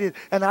invite it,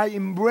 and I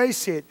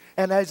embrace it.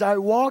 And as I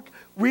walk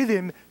with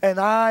Him, and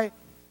I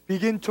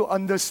begin to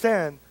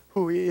understand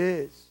who He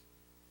is.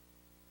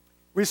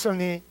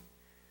 Recently,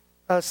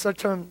 a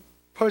certain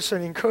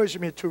person encouraged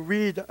me to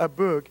read a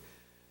book.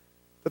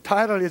 The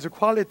title is The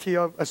Quality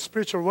of a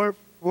Spiritual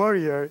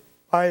Warrior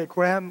by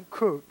Graham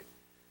Cook.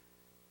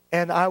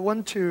 And I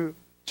want to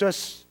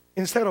just,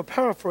 instead of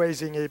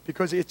paraphrasing it,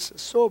 because it's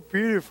so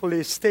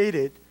beautifully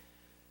stated,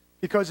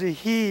 because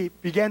he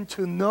began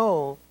to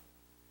know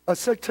a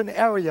certain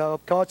area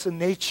of God's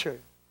nature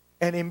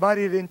and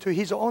invited it into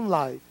his own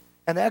life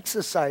and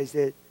exercised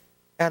it,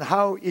 and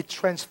how it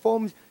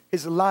transformed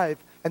his life.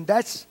 And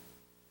that's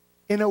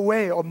in a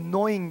way of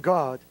knowing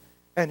God.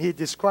 And he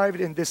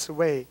described it in this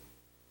way.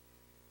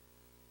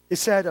 He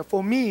said,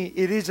 for me,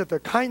 it is the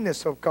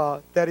kindness of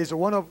God that is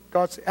one of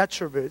God's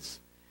attributes.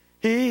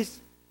 He is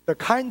the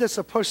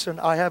kindest person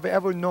I have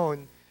ever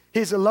known.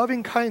 His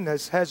loving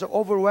kindness has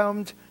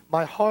overwhelmed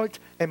my heart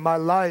and my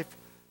life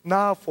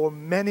now for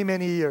many,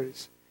 many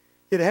years.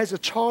 It has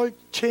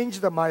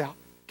changed my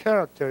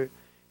character.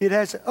 It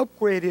has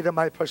upgraded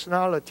my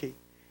personality.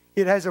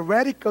 It has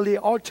radically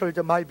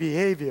altered my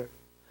behavior.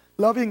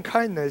 Loving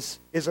kindness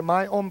is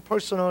my own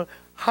personal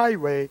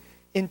highway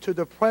into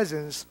the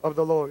presence of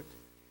the Lord.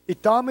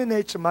 It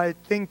dominates my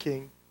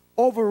thinking,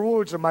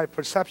 overrules my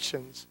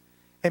perceptions,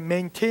 and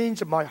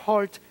maintains my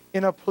heart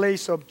in a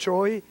place of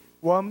joy,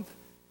 warmth,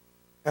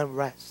 and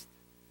rest.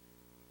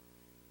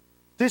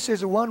 This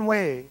is one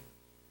way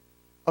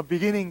of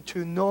beginning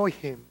to know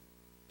Him,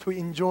 to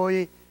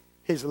enjoy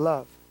His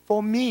love.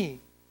 For me,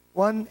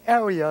 one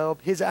area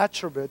of His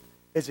attribute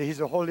is His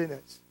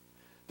holiness.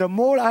 The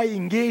more I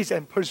engage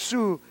and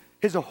pursue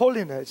His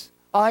holiness,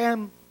 I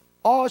am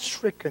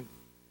awe-stricken.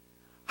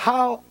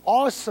 How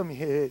awesome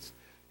He is.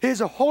 His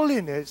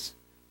holiness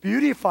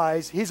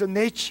beautifies His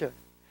nature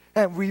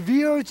and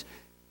reveals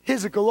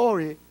His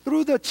glory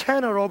through the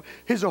channel of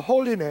His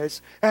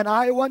holiness. And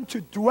I want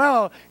to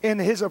dwell in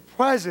His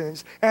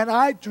presence. And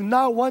I do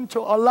not want to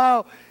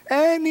allow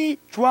any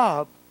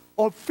drop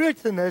of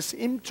filthiness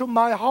into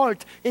my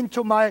heart,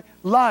 into my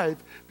life,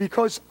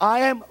 because I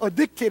am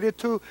addicted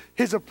to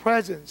His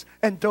presence.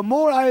 And the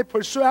more I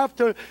pursue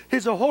after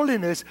His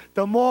holiness,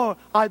 the more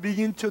I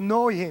begin to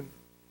know Him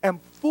and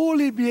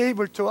fully be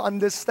able to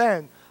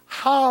understand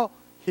how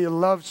He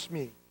loves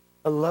me,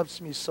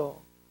 loves me so.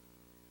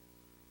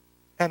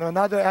 And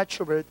another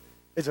attribute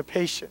is a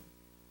patient.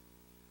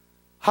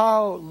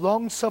 How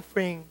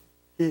long-suffering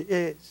He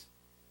is.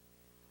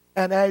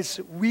 And as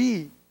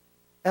we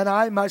And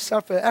I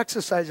myself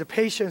exercise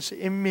patience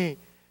in me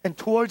and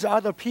towards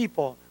other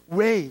people.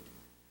 Wait,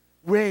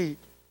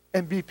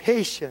 and be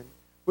patient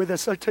with a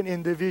certain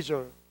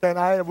individual. Then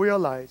I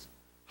realize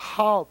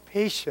how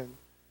patient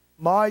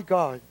my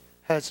God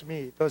has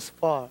me thus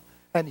far.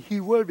 And He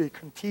will be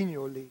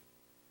continually.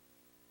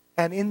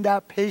 And in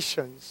that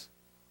patience,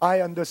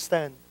 I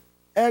understand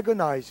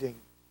agonizing,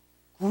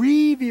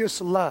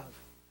 grievous love,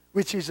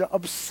 which is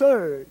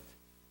absurd.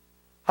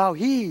 How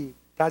He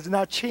does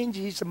not change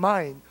His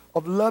mind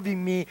of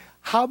loving me.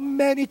 How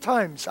many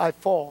times I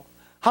fall.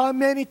 How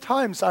many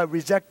times I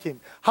reject Him.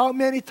 How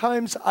many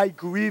times I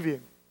grieve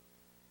Him.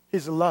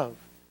 His love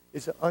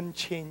is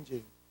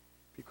unchanging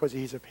because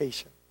He's a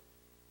patient.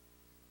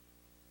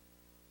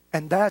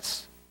 And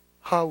that's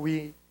how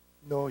we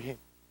know Him.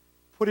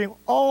 Putting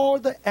all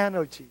the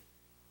energy,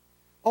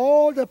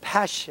 all the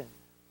passion,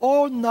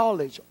 all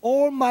knowledge,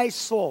 all my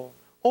soul,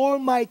 all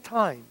my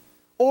time,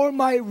 all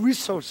my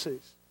resources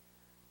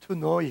to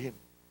know Him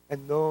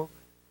and know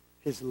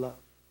His love.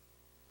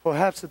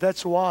 Perhaps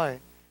that's why,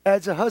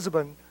 as a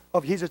husband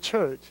of His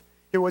church,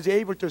 He was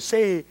able to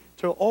say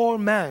to all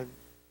men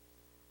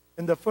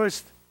in the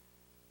first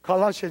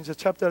Colossians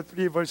chapter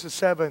 3 verse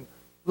 7,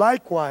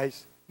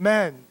 likewise,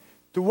 men,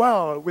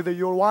 dwell with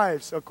your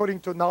wives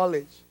according to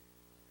knowledge.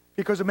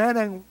 Because men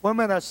and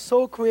women are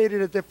so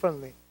created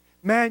differently.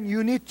 Man,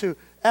 you need to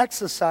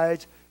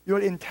exercise your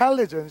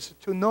intelligence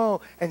to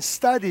know and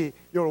study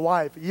your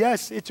wife.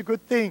 Yes, it's a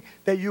good thing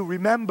that you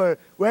remember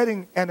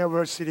wedding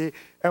anniversary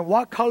and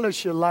what color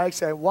she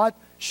likes and what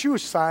shoe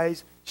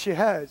size she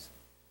has.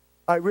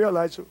 I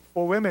realize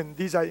for women,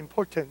 these are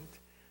important.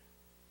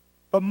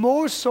 But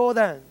more so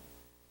than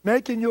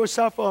making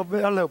yourself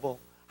available,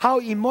 how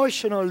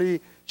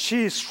emotionally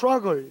she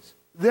struggles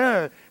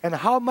there and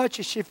how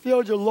much she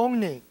feels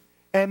lonely,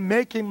 and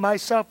making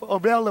myself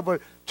available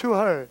to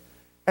her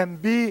and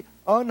be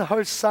on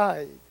her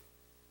side.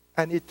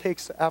 And it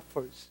takes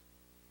efforts.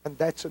 And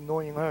that's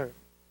knowing her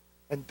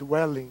and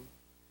dwelling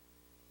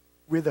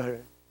with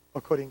her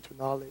according to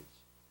knowledge.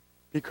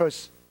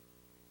 Because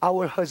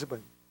our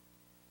husband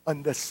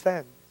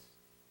understands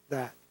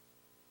that.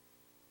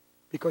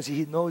 Because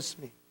he knows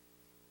me.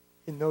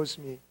 He knows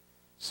me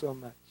so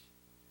much.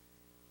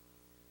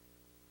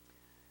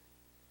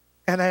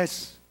 And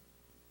as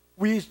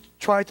we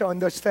try to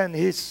understand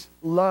His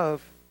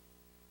love,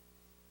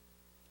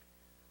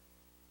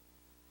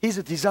 His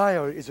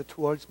desire is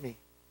towards me.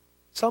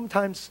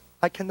 Sometimes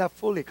I cannot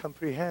fully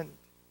comprehend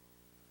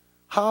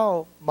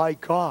how my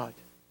God,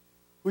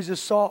 who is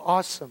so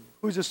awesome,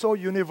 who is so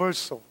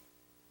universal,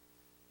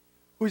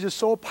 who is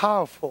so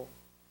powerful,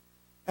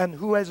 and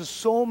who has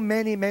so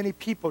many, many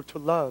people to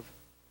love,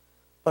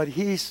 but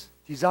His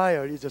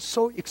desire is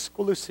so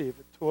exclusive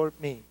toward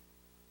me.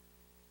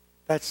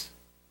 That's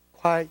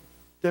quite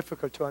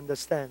difficult to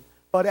understand.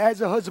 But as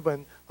a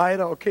husband, I had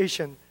an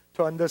occasion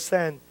to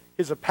understand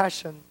His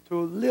passion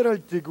to a little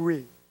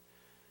degree.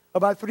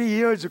 About 3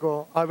 years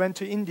ago, I went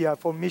to India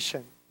for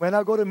mission. When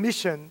I go to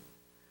mission,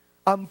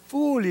 I'm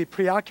fully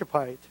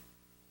preoccupied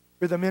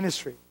with the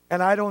ministry.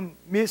 And I don't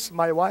miss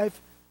my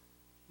wife,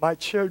 my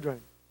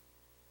children.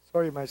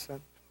 Sorry, my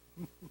son.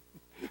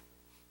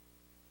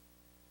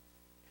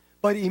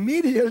 But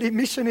immediately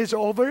mission is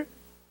over,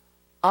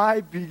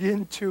 I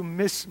begin to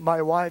miss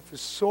my wife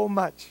so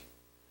much.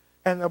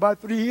 And about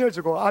 3 years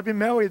ago, I've been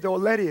married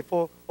already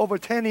for over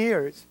 10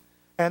 years.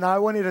 And I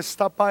wanted to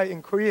stop by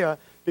in Korea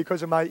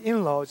because of my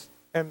in-laws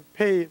and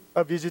pay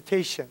a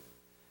visitation.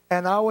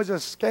 And I was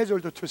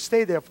scheduled to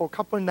stay there for a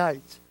couple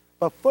nights.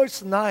 But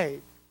first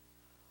night,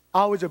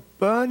 I was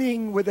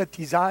burning with a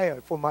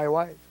desire for my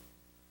wife.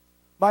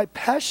 My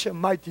passion,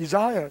 my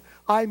desire.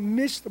 I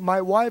missed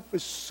my wife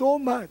so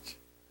much.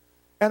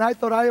 And I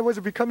thought I was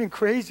becoming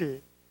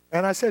crazy.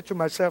 And I said to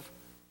myself,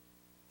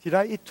 did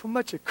I eat too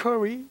much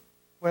curry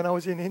when I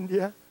was in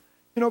India?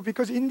 You know,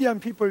 because Indian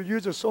people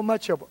use so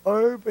much of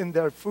herb in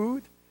their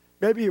food.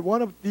 Maybe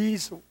one of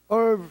these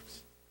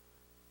herbs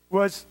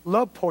was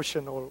love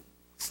potion or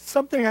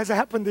something has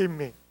happened in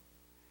me.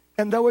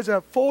 And there was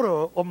a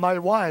photo of my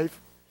wife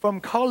from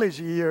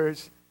college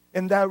years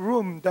in that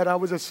room that I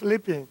was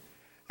sleeping.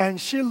 And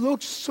she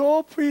looked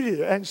so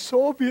pretty and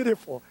so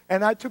beautiful.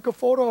 And I took a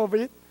photo of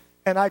it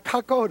and I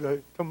cackled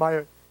her to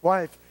my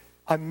wife.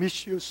 I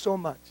miss you so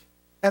much.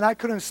 And I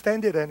couldn't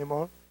stand it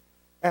anymore.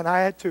 And I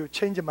had to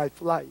change my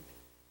flight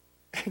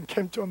and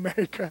came to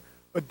America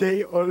a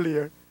day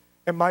earlier.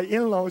 And my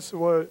in-laws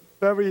were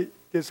very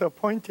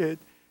disappointed.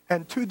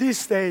 And to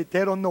this day,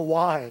 they don't know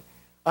why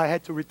I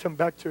had to return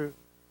back to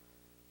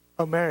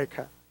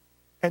America.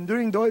 And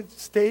during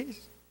those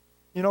days,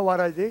 you know what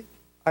I did?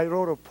 I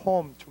wrote a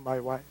poem to my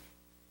wife.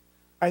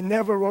 I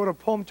never wrote a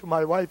poem to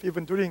my wife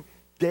even during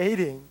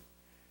dating.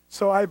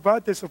 So I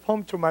brought this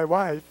poem to my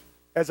wife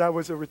as I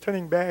was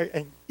returning back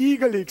and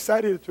eagerly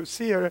excited to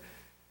see her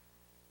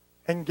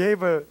and gave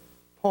her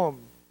a poem.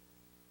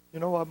 You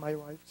know what my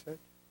wife said?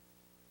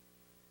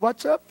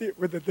 What's up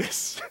with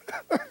this?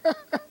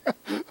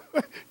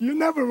 You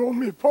never wrote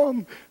me a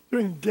poem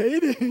during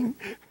dating.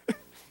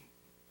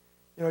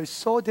 You know, it's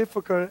so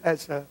difficult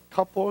as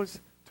couples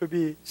to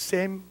be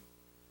same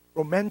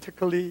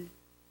romantically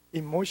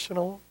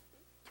emotional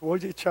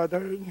towards each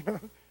other.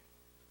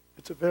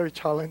 It's very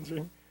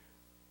challenging.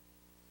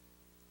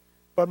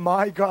 But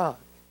my God,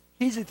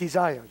 His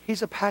desire,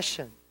 His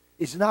passion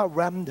is not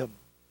random.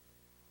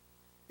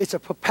 It's a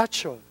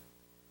perpetual,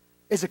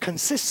 it's a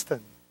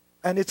consistent,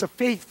 and it's a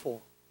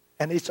faithful,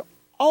 and it's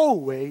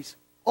always,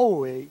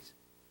 always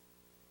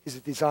His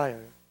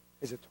desire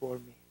is toward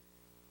me.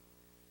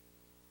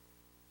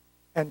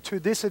 And to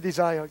this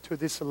desire, to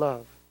this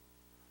love,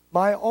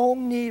 my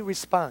only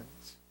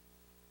response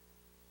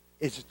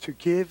is to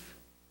give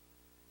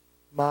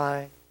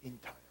my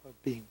entire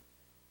being.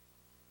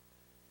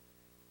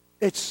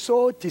 It's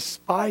so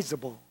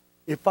despisable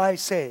if I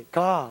say,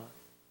 God,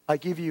 I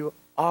give you an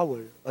hour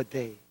a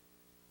day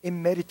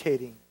in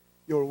meditating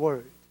your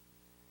word,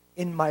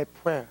 in my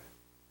prayer.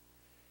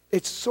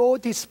 It's so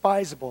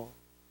despisable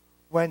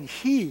when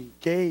He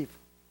gave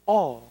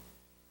all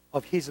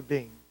of His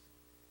being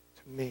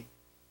to me.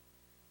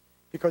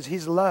 Because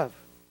His love,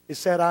 He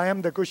said, I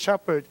am the good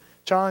shepherd.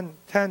 John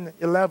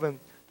 10:11,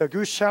 the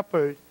good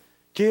shepherd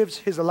gives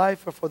his life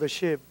for the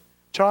sheep.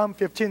 John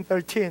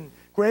 15:13,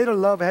 greater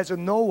love has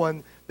no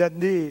one than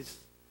this,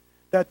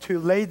 that to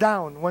lay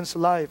down one's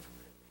life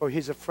for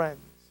his friends.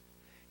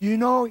 You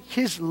know,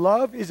 His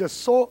love is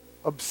so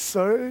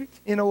absurd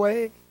in a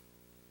way.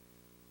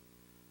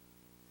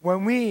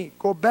 When we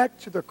go back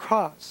to the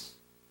cross,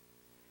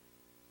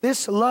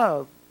 this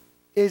love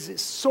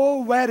is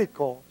so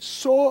radical,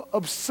 so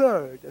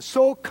absurd,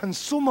 so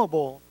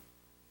consumable,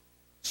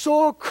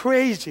 so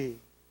crazy.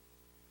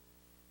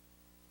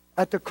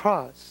 At the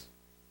cross,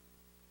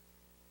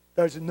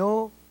 there's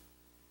no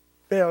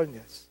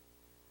fairness.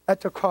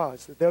 At the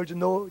cross, there's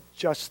no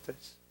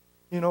justice.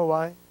 You know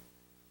why?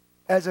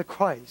 As a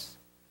Christ,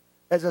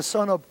 as a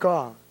Son of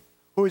God,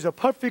 who is a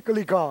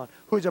perfectly God,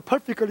 who is a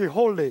perfectly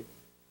holy,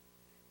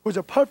 who is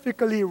a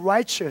perfectly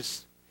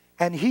righteous,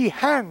 and He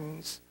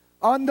hangs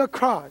on the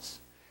cross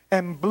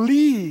and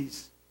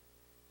bleeds.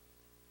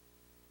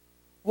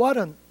 What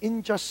an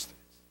injustice.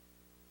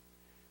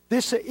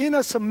 This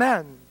innocent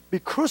man be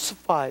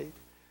crucified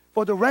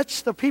for the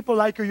wretched people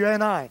like you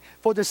and I,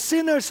 for the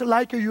sinners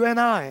like you and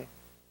I,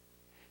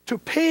 to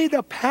pay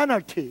the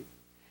penalty.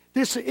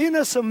 This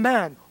innocent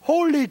man,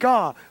 holy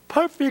God,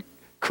 perfect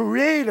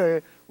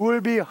Creator,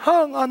 will be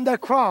hung on the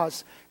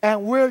cross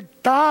and will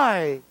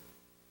die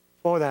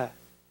for that.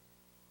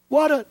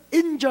 What an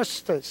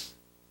injustice.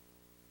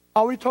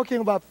 Are we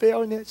talking about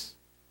fairness?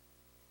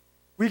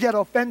 We get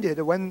offended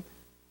when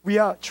we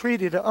are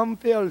treated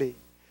unfairly.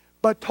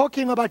 But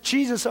talking about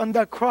Jesus on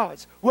that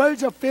cross, where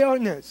is the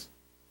fairness?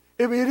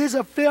 If it is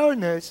a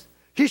fairness,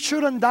 He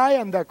shouldn't die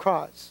on that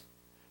cross.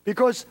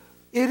 Because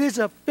it is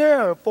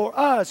fair for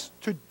us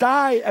to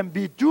die and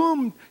be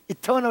doomed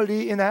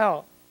eternally in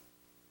hell.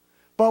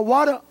 But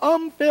what an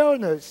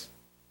unfairness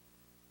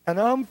and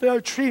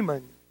unfair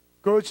treatment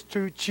goes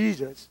to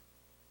Jesus,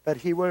 that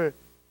He will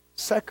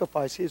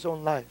sacrifice His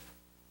own life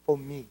for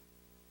me,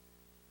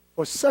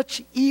 for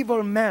such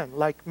evil men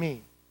like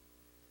me.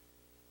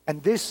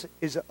 And this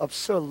is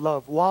absurd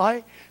love.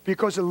 Why?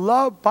 Because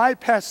love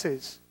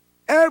bypasses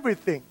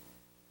everything,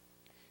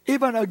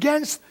 even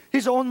against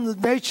His own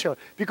nature,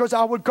 because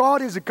our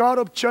God is a God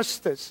of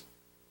justice.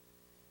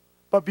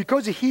 But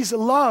because His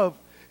love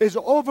is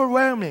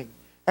overwhelming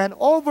and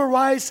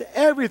overrides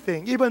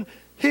everything, even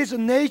His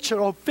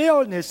nature of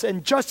fairness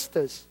and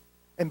justice,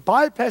 and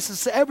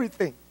bypasses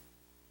everything.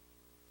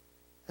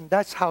 And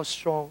that's how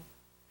strong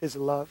His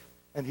love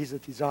and His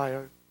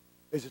desire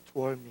is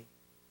toward me.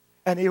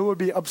 And it would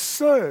be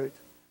absurd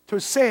to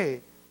say,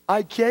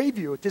 I gave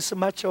you this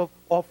much of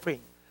offering.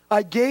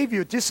 I gave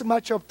you this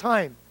much of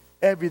time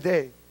every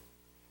day.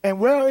 And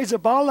where is the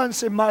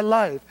balance in my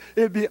life?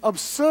 It would be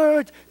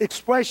absurd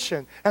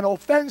expression and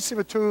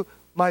offensive to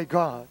my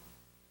God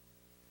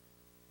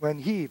when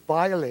He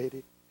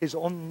violated His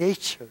own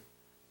nature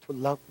to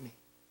love me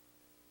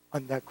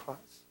on that cross.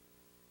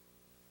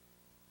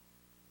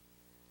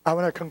 I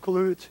want to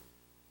conclude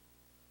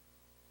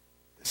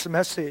this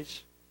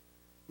message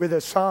with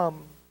a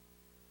Psalm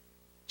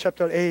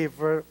chapter 8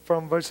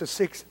 from verses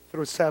 6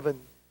 through 7.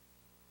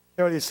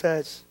 Here it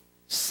says,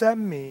 set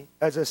me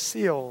as a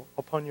seal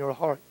upon your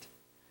heart,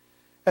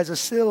 as a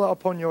seal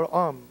upon your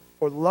arm,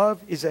 for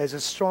love is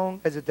as strong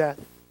as death.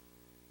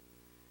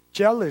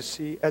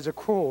 Jealousy as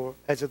cruel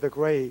as the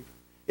grave.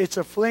 Its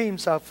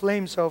flames are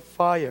flames of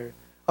fire,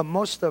 a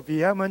most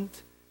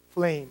vehement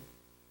flame.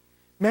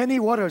 Many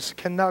waters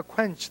cannot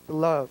quench the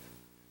love,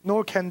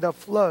 nor can the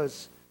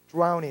floods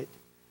drown it.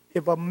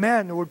 If a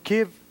man would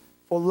give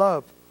for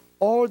love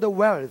all the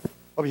wealth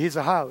of his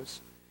house,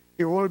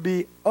 it will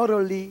be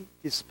utterly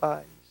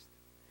despised.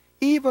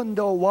 Even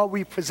though what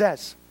we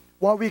possess,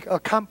 what we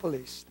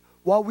accomplished,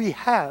 what we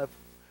have,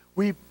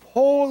 we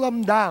pull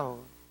them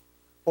down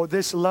for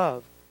this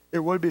love, it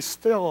will be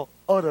still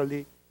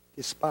utterly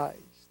despised.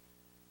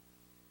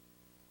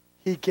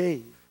 He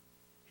gave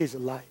His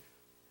life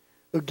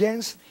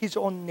against His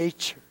own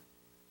nature.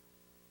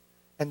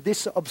 And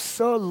this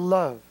absurd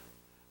love,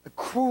 a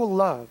cruel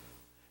love,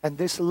 and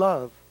this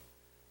love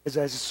is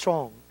as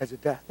strong as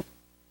death,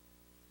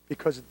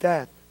 because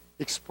death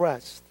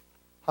expressed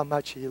how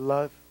much he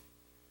loved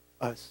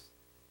us.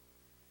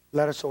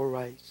 Let us all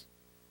rise.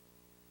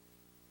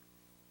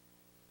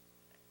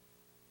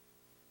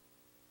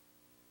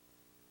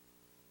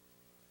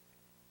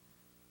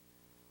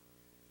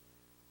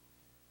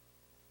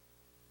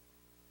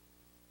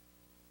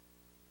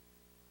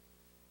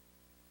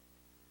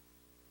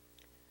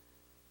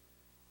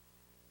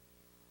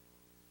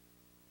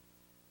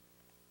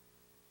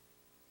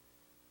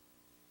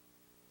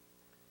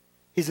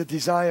 His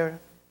desire,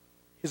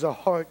 His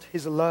heart,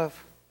 His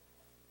love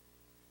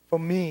for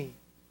me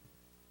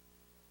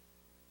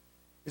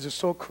is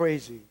so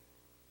crazy,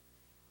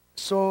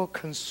 so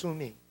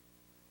consuming.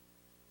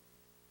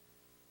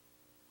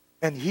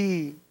 And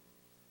He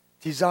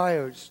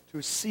desires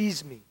to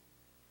seize me,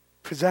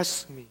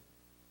 possess me,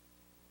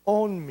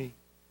 own me,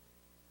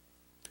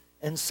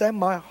 and set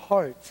my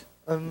heart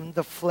on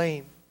the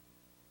flame.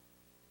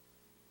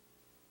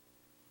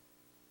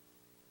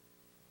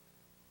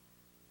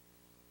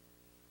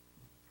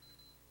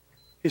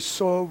 He's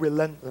so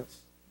relentless.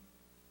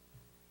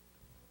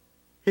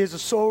 He is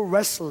so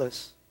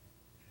restless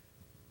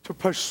to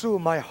pursue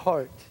my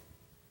heart.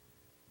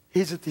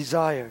 His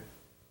desire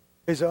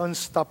is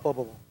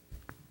unstoppable.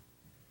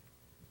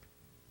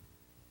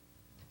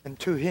 And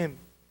to Him,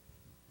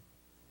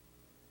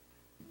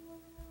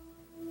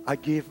 I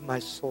give my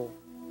soul.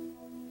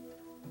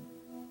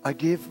 I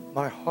give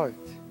my heart.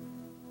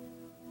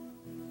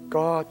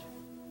 God,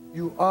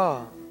 you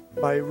are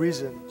my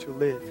reason to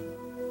live.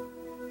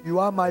 You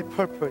are my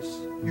purpose.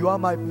 You are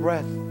my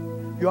breath.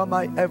 You are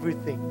my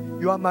everything.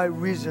 You are my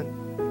reason.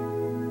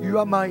 You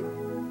are my,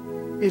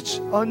 it's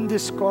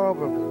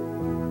undescribable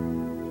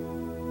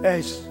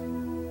as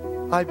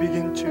I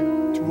begin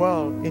to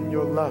dwell in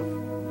your love.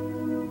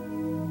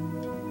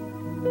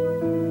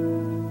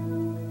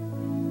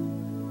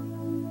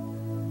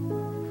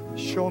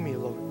 Show me,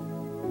 Lord.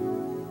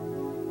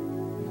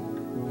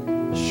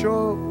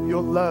 Show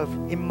your love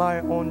in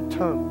my own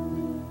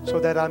tongue so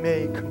that I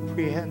may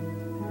comprehend,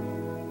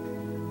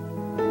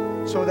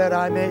 so that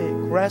I may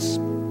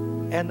grasp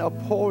and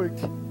uphold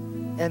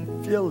and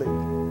feel it.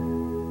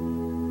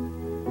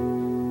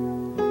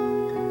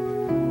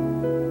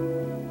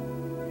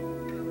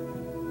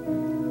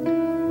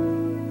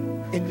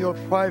 In your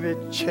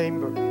private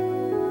chamber,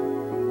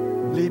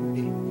 lead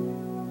me,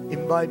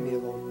 invite me,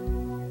 Lord.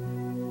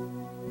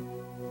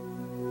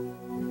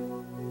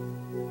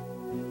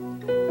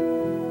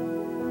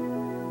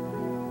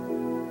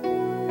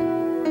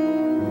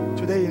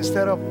 Today,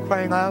 instead of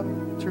crying out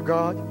to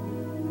God,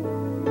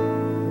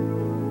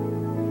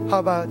 how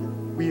about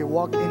we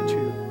walk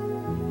into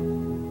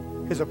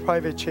His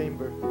private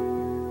chamber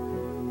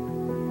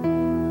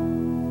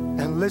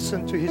and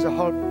listen to His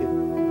heartbeat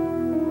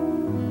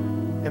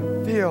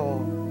and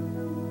feel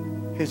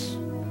His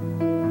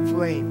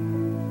flame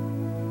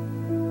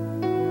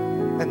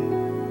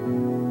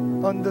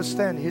and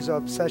understand His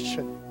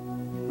obsession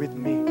with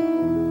me.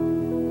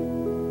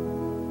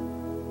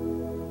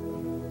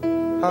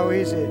 How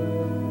is it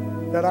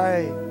that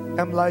I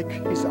am like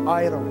His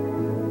idol?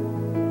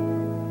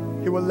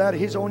 He will let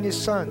His only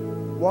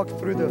Son walk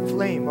through the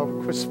flame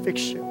of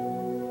crucifixion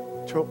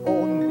to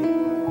own me.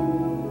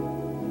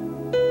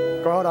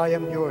 God, I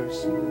am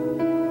yours,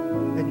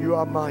 and you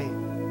are mine.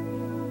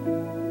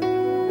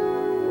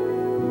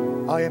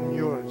 I am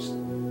yours.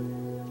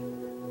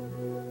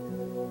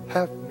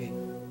 Have me,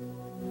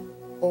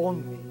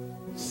 own me,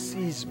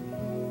 seize me,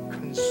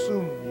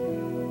 consume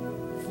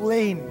me,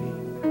 flame me,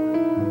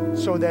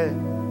 so that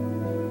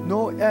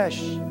no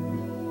ash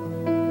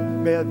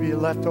may be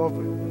left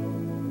over.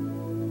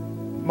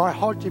 My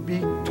heart to be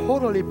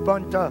totally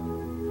burnt up.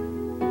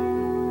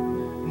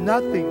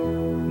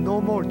 Nothing, no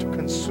more to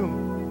consume.